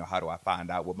 like, you know, how do I find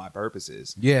out what my purpose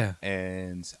is? Yeah.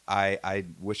 And I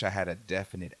wish I had a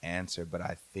definite answer, but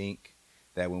I think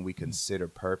that when we consider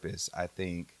purpose, I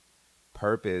think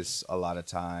purpose a lot of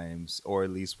times, or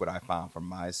at least what I found for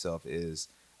myself, is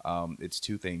it's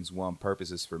two things. One,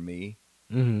 purpose is for me.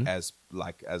 As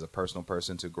a personal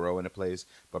person to grow in a place,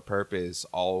 but purpose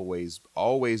always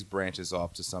branches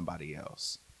off to somebody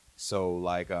else. So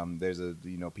like there's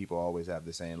people always have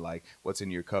the saying, like, what's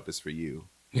in your cup is for you,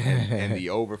 and the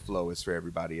overflow is for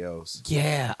everybody else.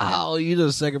 Yeah. Oh, you're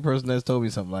the second person that's told me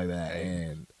something like that,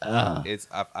 and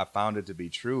I found it to be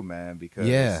true, man,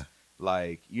 because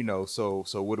like, you know, so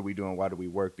what are we doing? Why do we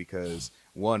work? Because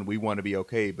one, we want to be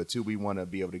okay, but two, we want to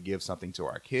be able to give something to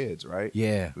our kids, right?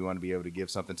 Yeah. We want to be able to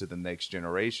give something to the next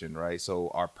generation, right? So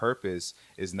our purpose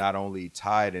is not only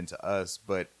tied into us,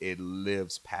 but it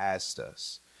lives past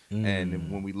us. And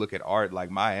when we look at art,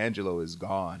 like Maya Angelou is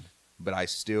gone, but I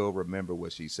still remember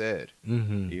what she said.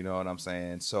 You know what I'm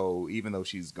saying? So even though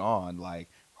she's gone, like,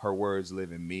 her words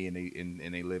live in me,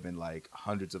 and they live in like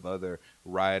hundreds of other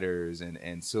writers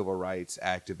and civil rights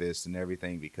activists and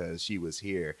everything, because she was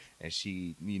here and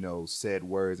she, you know, said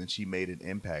words and she made an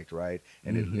impact, right?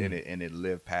 And it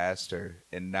lived past her.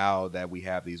 And now that we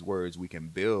have these words, we can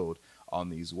build on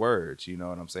these words. You know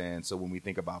what I'm saying? So when we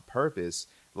think about purpose,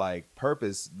 like,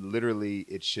 purpose, literally,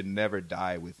 it should never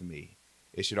die with me.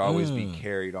 It should always be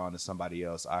carried on to somebody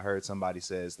else. I heard somebody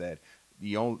says that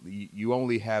you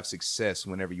only have success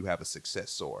whenever you have a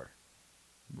successor,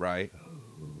 right?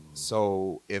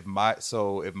 So if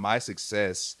my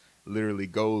success literally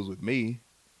goes with me,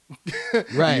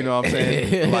 right? You know what I'm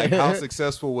saying? Like, how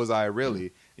successful was I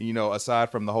really? You know,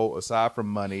 aside from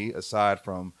money, aside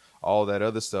from all that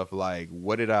other stuff, like,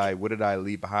 what did I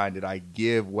leave behind? Did I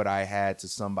give what I had to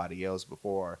somebody else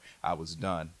before I was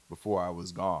done, before I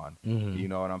was gone? You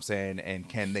know what I'm saying? And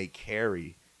can they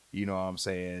carry, you know what I'm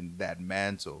saying, that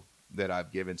mantle that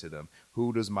I've given to them?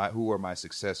 Who are my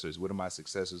successors? What do my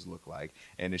successors look like?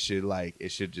 And it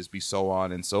should just be so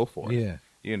on and so forth. Yeah.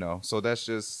 You know, so that's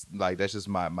just my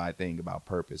thing about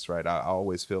purpose, right? I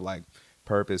always feel like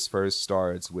purpose first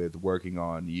starts with working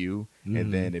on you,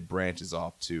 and then it branches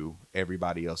off to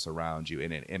everybody else around you,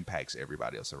 and it impacts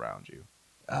everybody else around you.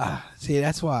 See,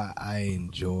 that's why I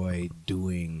enjoy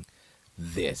doing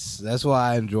this. That's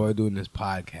why I enjoy doing this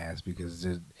podcast, because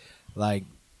like,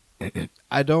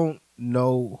 I don't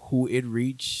know who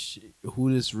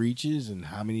this reaches and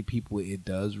how many people it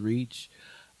does reach,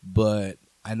 but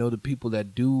I know the people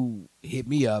that do hit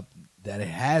me up that it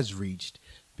has reached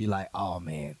be like, oh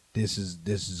man, this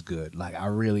is good. Like, I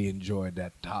really enjoyed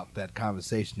that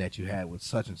conversation that you had with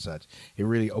such and such. It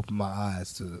really opened my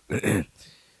eyes to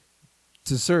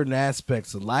to certain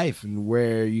aspects of life and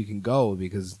where you can go,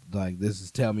 because like, this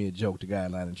is Tell Me a Joke, the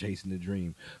guideline and Chasing the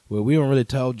Dream, where we don't really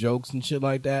tell jokes and shit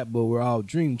like that, but we're all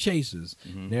dream chasers.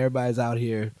 And everybody's out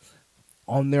here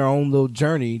on their own little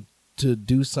journey to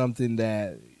do something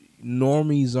that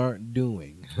normies aren't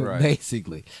doing. Right.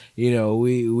 Basically, you know,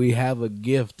 we have a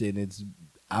gift, and it's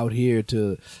out here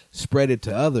to spread it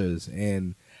to others.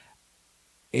 And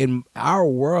in our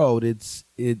world, it's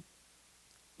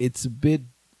a bit,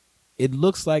 it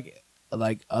looks like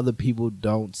other people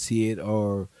don't see it,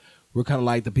 or we're kind of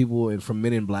like the people from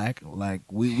Men in Black. Like,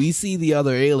 we see the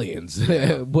other aliens,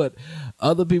 but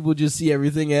other people just see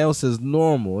everything else as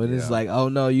normal. And it's like, oh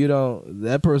no, you don't,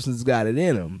 that person's got it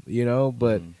in them, you know?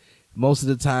 But most of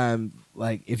the time,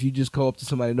 like, if you just go up to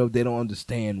somebody, no, they don't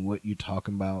understand what you're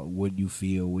talking about, what you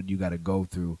feel, what you got to go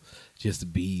through just to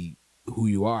be who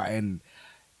you are. And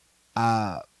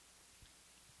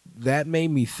that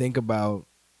made me think about,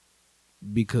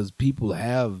 because people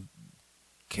have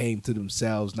came to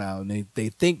themselves now, and they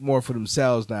think more for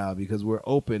themselves now because we're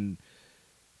open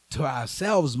to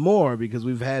ourselves more because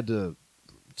we've had to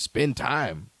spend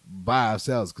time by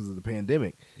ourselves because of the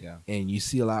pandemic. Yeah. And you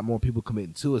see a lot more people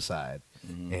committing suicide,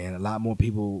 and a lot more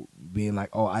people being like,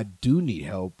 oh, I do need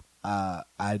help. I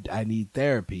need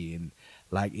therapy. And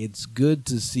like, it's good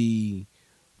to see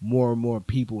more and more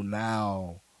people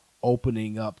now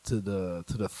opening up to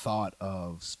the thought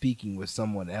of speaking with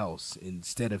someone else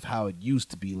instead of how it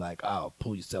used to be like, oh,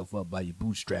 pull yourself up by your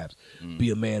bootstraps, be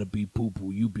a man or be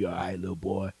poo-poo, you be all right, little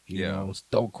boy, you know,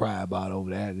 don't cry about over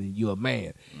that, and you're a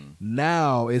man.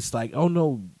 Now it's like, oh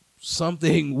no,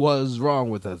 something was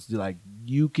wrong with us. Like,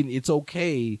 it's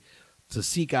okay to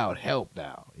seek out help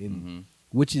now, and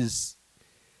which is,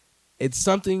 it's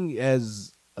something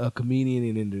as a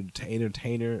comedian and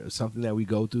entertainer, something that we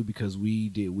go through because we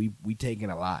take in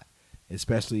a lot,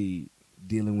 especially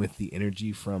dealing with the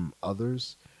energy from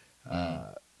others.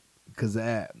 Because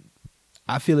I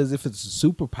feel as if it's a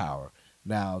superpower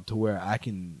now, to where I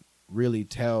can really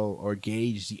tell or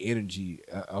gauge the energy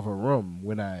of a room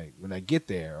when I get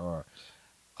there, or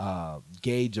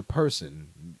gauge a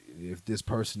person, if this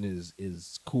person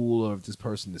is cool or if this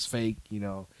person is fake, you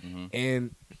know,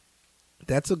 and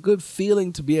that's a good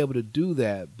feeling to be able to do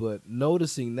that. But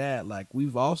noticing that, like,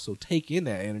 we've also taken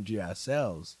that energy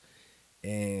ourselves,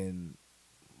 and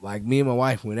like me and my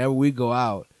wife, whenever we go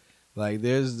out, like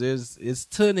there's it's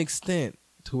to an extent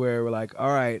to where we're like, all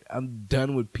right, I'm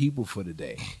done with people for the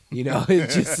day. You know,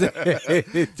 it's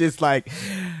just like,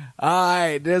 all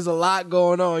right, there's a lot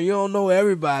going on. You don't know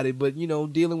everybody, but you know,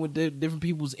 dealing with different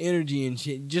people's energy and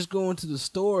shit. Just going to the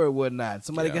store or whatnot.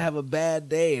 Somebody can have a bad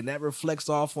day, and that reflects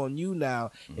off on you now.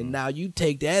 And now you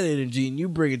take that energy and you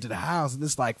bring it to the house, and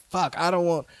it's like, fuck, I don't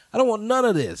want none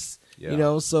of this. You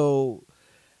know, so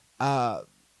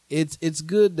it's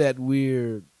good that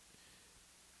we're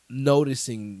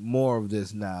noticing more of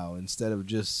this now instead of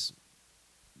just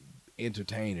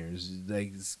entertainers.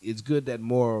 Like, it's good that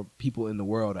more people in the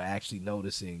world are actually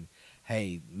noticing,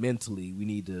 hey, mentally we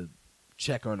need to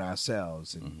check on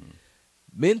ourselves. And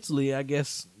mentally, I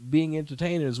guess, being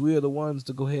entertainers, we are the ones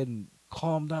to go ahead and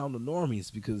calm down the normies,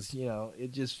 because, you know,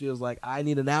 it just feels like I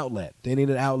need an outlet. They need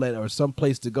an outlet or some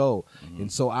place to go.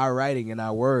 And so our writing and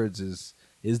our words is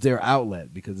their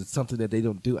outlet, because it's something that they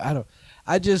don't do.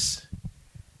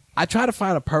 I try to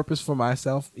find a purpose for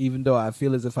myself, even though I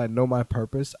feel as if I know my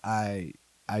purpose. I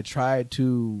try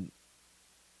to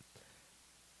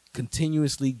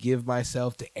continuously give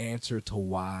myself the answer to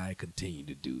why I continue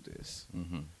to do this,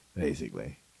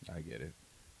 basically. I get it.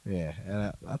 Yeah,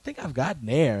 and I think I've gotten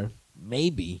there,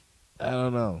 maybe. I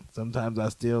don't know. Sometimes I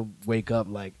still wake up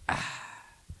like,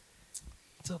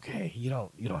 it's okay. You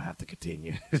don't have to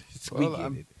continue.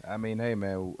 I mean, hey,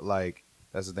 man, like,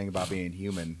 that's the thing about being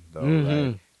human, though,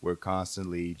 right? We're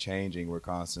constantly changing. We're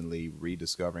constantly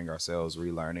rediscovering ourselves,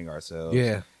 relearning ourselves.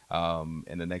 Yeah.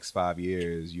 In the next 5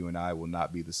 years, you and I will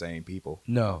not be the same people.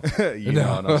 No. You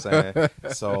know what I'm saying?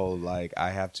 So, like, I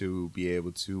have to be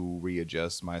able to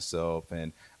readjust myself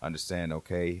and understand,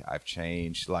 okay, I've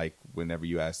changed. Like, whenever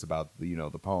you asked about,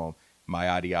 the poem, my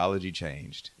ideology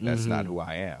changed. That's not who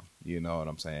I am. You know what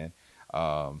I'm saying?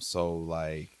 So,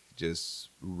 like, just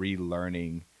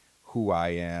relearning who I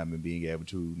am and being able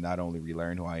to not only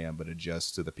relearn who I am, but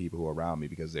adjust to the people who are around me,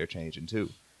 because they're changing too.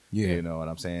 Yeah. You know what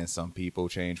I'm saying? Some people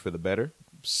change for the better.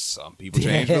 Some people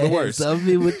change for the worse. Some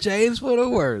people change for the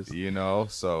worse. You know,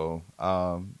 so,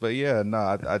 but yeah, no,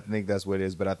 I think that's what it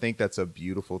is. But I think that's a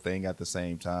beautiful thing at the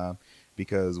same time,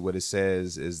 because what it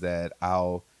says is that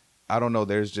I don't know,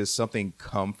 there's just something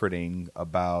comforting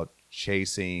about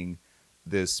chasing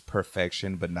this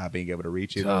perfection but not being able to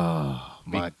reach it. Oh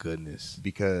my goodness.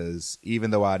 Because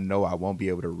even though I know I won't be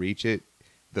able to reach it,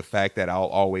 the fact that I'll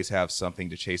always have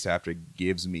something to chase after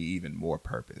gives me even more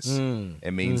purpose.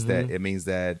 It means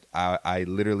that I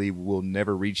literally will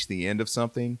never reach the end of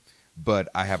something, but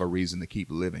I have a reason to keep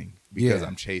living because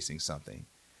I'm chasing something.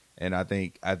 And I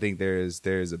think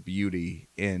there's a beauty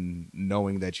in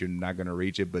knowing that you're not going to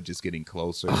reach it, but just getting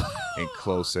closer and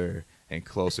closer and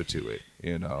closer to it,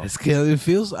 you know. It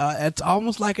feels it's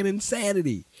almost like an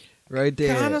insanity right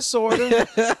there. Kind of, sort of.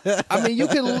 I mean, you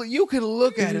can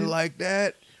look at it like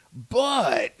that,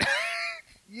 but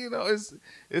you know,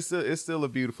 it's still a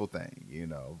beautiful thing, you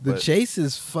know. The chase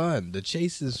is fun.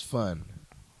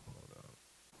 Hold on.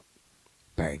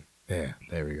 Bang. Yeah,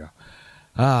 there we go.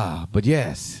 But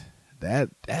yes, that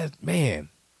man,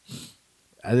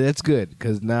 that's good,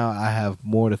 because now I have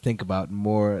more to think about,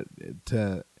 more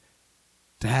to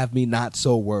have me not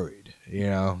so worried, you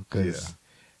know, because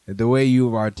The way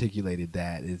you've articulated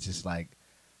that, it's just like,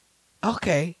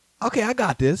 okay, I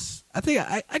got this. I think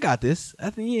I got this. I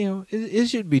think, it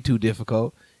shouldn't be too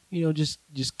difficult.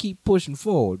 Just keep pushing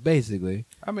forward, basically.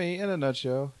 I mean, in a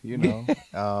nutshell,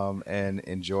 and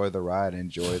enjoy the ride.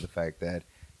 Enjoy the fact that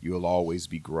you'll always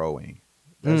be growing.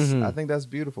 I think that's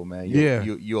beautiful, man.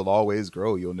 You'll always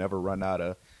grow. You'll never run out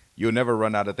of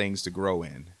things to grow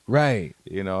in. Right.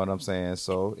 You know what I'm saying?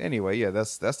 So anyway, yeah,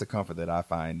 that's the comfort that I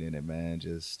find in it, man.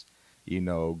 Just,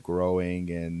 growing.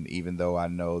 And even though I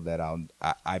know that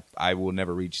I will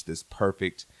never reach this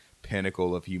perfect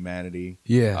pinnacle of humanity.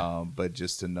 Yeah. But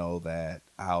just to know that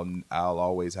I'll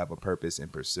always have a purpose in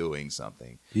pursuing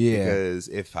something. Yeah. Because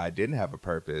if I didn't have a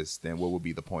purpose, then what would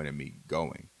be the point of me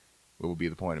going? What would be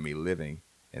the point of me living?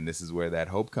 And this is where that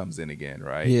hope comes in again,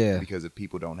 right? Yeah. Because if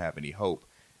people don't have any hope,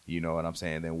 you know what I'm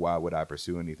saying, then why would I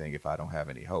pursue anything if I don't have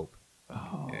any hope?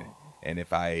 Oh. And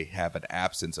if I have an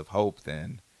absence of hope,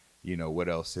 then, what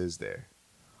else is there?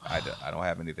 I don't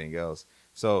have anything else.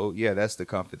 So, yeah, that's the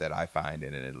comfort that I find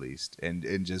in it, at least. And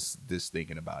just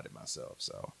thinking about it myself.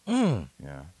 So,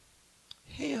 yeah.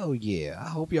 Hell yeah. I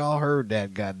hope y'all heard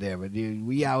that, goddammit. Dude,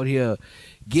 we out here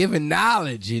giving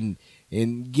knowledge and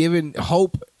giving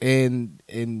hope and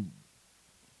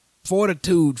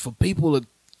fortitude for people to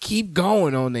keep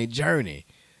going on their journey.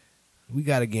 We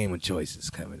got a game of choices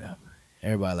coming up.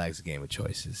 Everybody likes a game of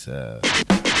choices.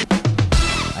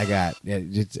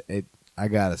 I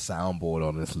got a soundboard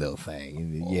on this little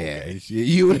thing. Yeah,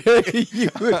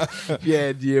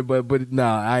 but no,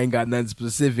 I ain't got nothing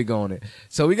specific on it.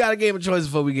 So we got a game of choices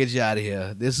before we get you out of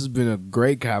here. This has been a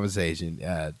great conversation.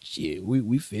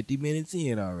 We 50 minutes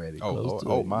in already.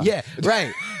 Oh my. Yeah,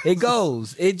 right.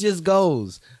 It just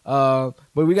goes. But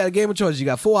we got a game of choices. You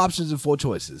got 4 options and 4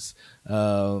 choices.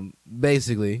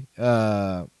 Basically.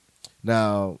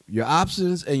 Now, your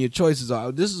options and your choices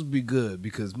this will be good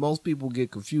because most people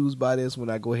get confused by this when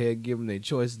I go ahead and give them their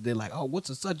choices. They're like, oh, what's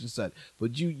a such and such?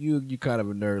 But you kind of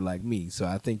a nerd like me, so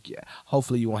I think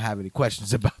hopefully you won't have any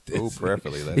questions about this. Oh,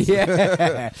 preferably.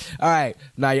 Yeah. All right.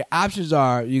 Now, your options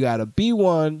are you got to be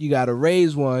one, you got to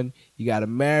raise one, you got to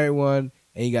marry one,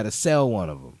 and you got to sell one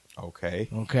of them. Okay.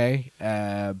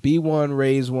 Be one,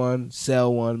 raise one,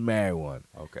 sell one, marry one.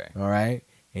 Okay. All right.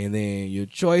 And then your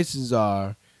choices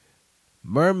are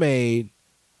mermaid,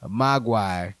 a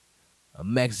mogwai, a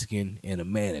Mexican, and a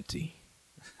manatee.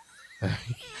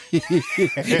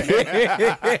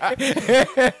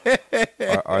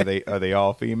 Are they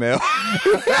all female?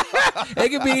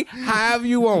 It can be however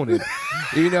you want it.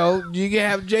 You can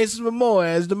have Jason Momoa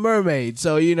as the mermaid.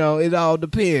 So it all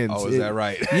depends. Oh, is that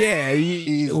right? Yeah,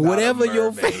 He's whatever not a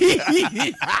your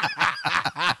mermaid.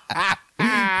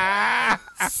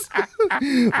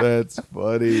 That's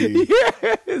funny.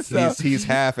 Yeah, so, he's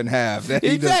half and half.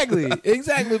 Exactly.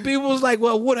 People was like,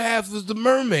 well, what half is the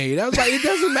mermaid? I was like, it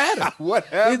doesn't matter. What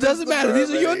half? It doesn't matter. These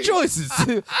are your choices.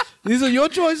 These are your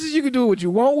choices. You can do what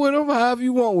you want with them, however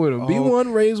you want with them. Be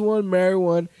one, raise one, marry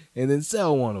one, and then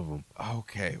sell one of them.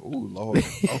 Okay. Ooh, Lord.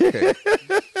 Okay.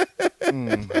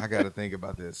 I got to think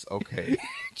about this. Okay.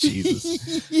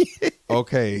 Jesus.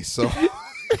 Okay, so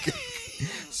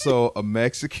a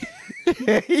Mexican,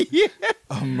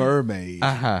 a mermaid.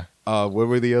 What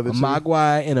were the other two? A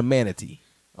mogwai and a manatee.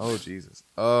 Oh, Jesus.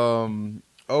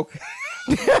 Okay.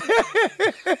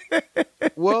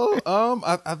 Well,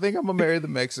 I think I'm gonna marry the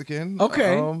Mexican.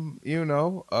 Okay.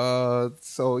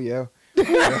 So yeah,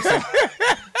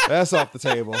 that's off the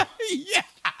table. Yeah.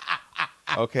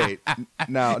 Okay.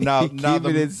 Now,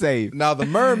 keeping it safe. Now the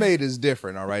mermaid is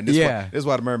different. All right. This is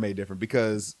why the mermaid different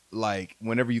because like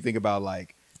whenever you think about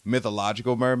like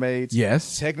mythological mermaids,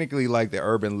 yes, technically like the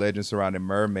urban legend surrounding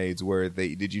mermaids, where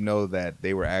did you know that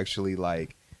they were actually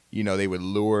like they would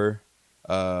lure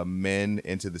men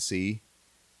into the sea.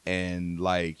 And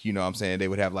like, what I'm saying, they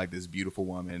would have like this beautiful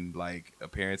woman like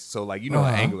appearance. So like, an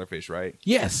anglerfish, right?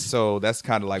 Yes. So that's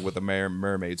kind of like what the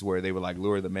mermaids were. They would like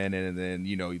lure the men in, and then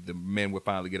the men would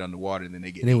finally get underwater, and then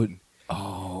they get eaten.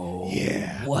 Oh,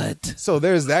 yeah. What? So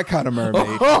there's that kind of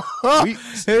mermaid.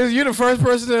 You're the first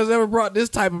person that's ever brought this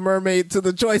type of mermaid to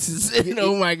the choices.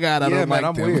 Oh my God, I don't like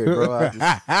I'm them. weird, bro.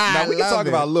 Now we can talk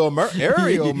about little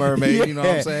Ariel mermaid. You know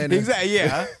what I'm saying? Exactly.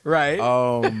 Yeah. Right.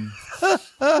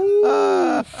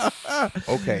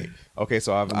 Okay.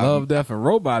 So I've Love, Death, and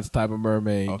Robots type of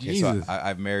mermaid. Okay, Jesus. so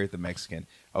I've married the Mexican.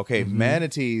 Okay,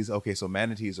 manatees. Okay, so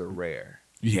manatees are rare.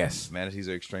 Yes. Manatees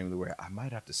are extremely rare. I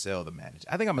might have to sell the manatee.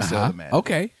 I think I'm gonna sell the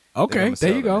manatee. Okay.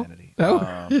 There you go.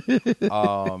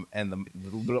 And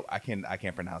the I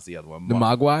can't pronounce the other one. The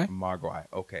mogwai. Mogwai.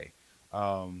 Okay.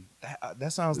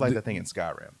 That sounds like the thing in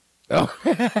Skyrim. Oh,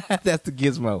 that's the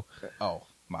gizmo. Oh.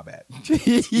 My bad.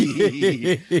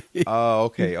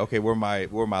 Okay. We're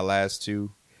my last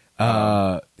two.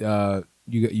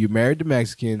 You married the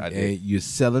Mexican, and you're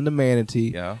selling the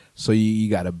manatee. Yeah. So you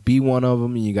got to be one of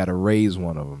them, and you got to raise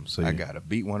one of them. So I got to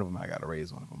beat one of them. I got to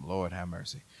raise one of them. Lord have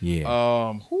mercy.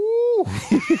 Yeah.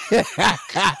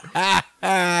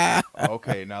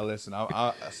 Okay. Now listen.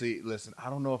 I see. Listen. I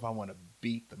don't know if I want to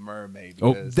beat the mermaid.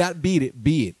 Oh, Because, that beat it.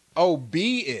 Be it. Oh,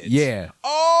 be it. Yeah.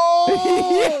 Oh.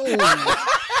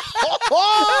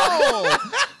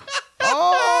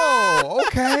 Oh.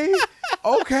 Okay.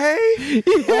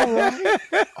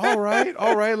 All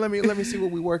right. Let me see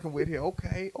what we're working with here.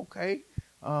 Okay.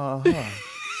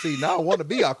 See, now I want to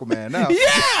be Aquaman now.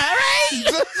 Yeah,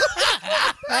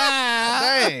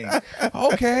 Dang.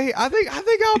 Okay. I think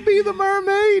I'll be the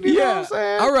mermaid. You know what I'm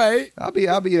saying? All right. I'll be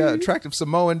an attractive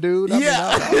Samoan dude.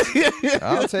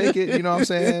 I'll take it. You know what I'm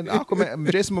saying?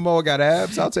 Aquaman, Jason Momoa got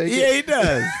abs. I'll take it.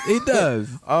 Yeah, he does.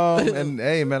 And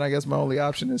hey, man, I guess my only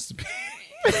option is to be.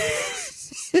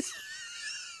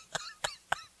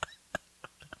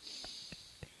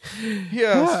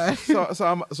 Yeah, so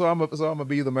I'm gonna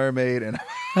be the mermaid, and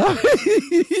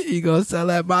You gonna sell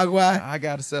that Mogwai? I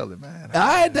gotta sell it, man. All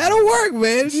right, that'll work,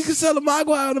 man. You can sell a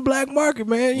Mogwai on the black market,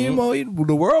 man. You know,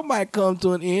 the world might come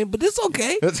to an end, but it's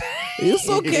okay. It's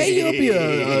okay. You'll be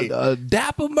a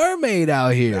dapper mermaid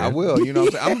out here. I will. You know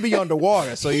what I'm saying? I'm gonna be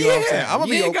underwater, so you know what I'm saying? I'm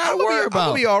gonna you ain't gotta worry about. I'm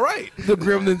gonna be all right. The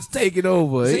gremlins taking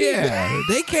over. Yeah,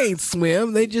 they can't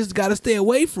swim. They just gotta stay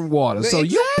away from water. So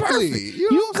you're perfect.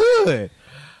 You good.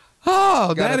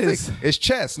 Oh, that is it's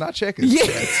chess, not checkers. Yeah.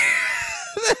 Chess.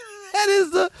 That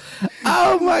is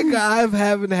oh my God, I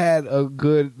haven't had a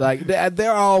good, like,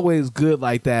 they're always good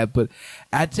like that, but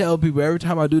I tell people every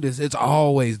time I do this, it's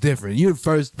always different. You're the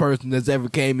first person that's ever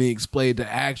came and explained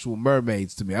the actual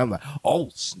mermaids to me. I'm like, oh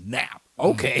snap,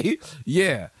 okay,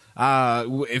 yeah.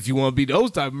 If you want to be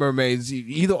those type of mermaids,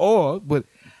 either or, but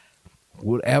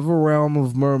whatever realm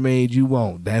of mermaid you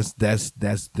want, that's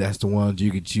the ones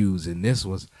you can choose. And this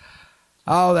was,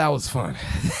 oh, that was fun.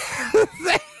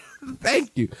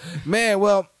 Thank you, man.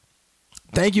 Well,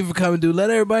 thank you for coming, dude.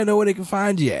 Let everybody know where they can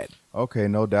find you at. Okay,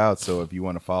 no doubt. So if you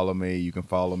want to follow me, you can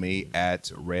follow me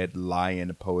at Red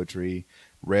Lion Poetry.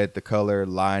 Red the color,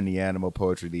 Lion the animal,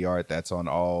 poetry the art. That's on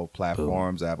all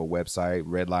platforms. Boom. I have a website,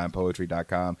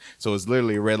 redlionpoetry.com. So it's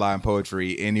literally Red Lion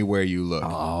Poetry anywhere you look.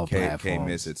 All Can't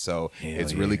miss it. So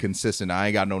it's really yeah. consistent. I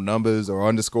ain't got no numbers or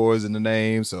underscores in the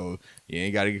name, so you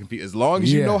ain't got to get confused. As long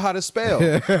as you know how to spell,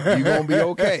 you're going to be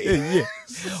okay. Yeah.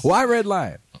 Why Red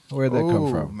Lion? Where'd that come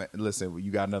from? Man, listen,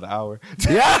 you got another hour?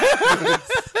 Yeah.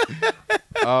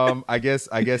 I guess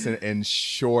in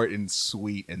short and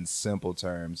sweet and simple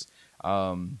terms,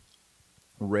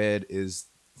 red is,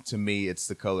 to me, it's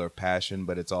the color of passion,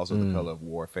 but it's also the color of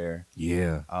warfare.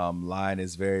 Yeah. Lion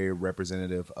is very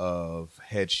representative of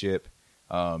headship,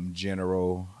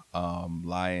 general.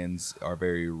 Lions are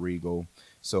very regal.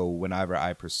 So whenever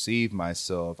I perceive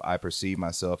myself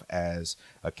as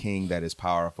a king that is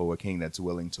powerful, a king that's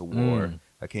willing to war,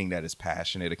 a king that is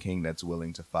passionate, a king that's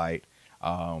willing to fight.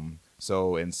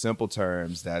 So in simple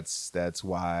terms, that's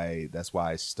why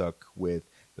I stuck with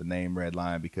the name Red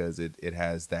Lion, because it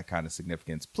has that kind of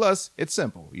significance. Plus, it's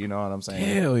simple. You know what I'm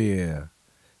saying? Hell yeah.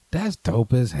 That's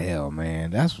dope as hell, man.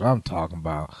 That's what I'm talking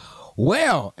about.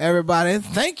 Well, everybody,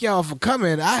 thank y'all for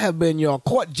coming. I have been your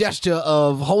court gesture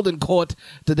of holding court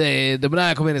today. The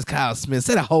maniacal man is Kyle Smith.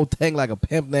 Say the whole thing like a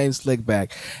pimp named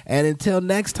Slickback. And until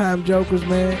next time, jokers,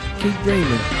 man, keep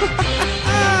dreaming.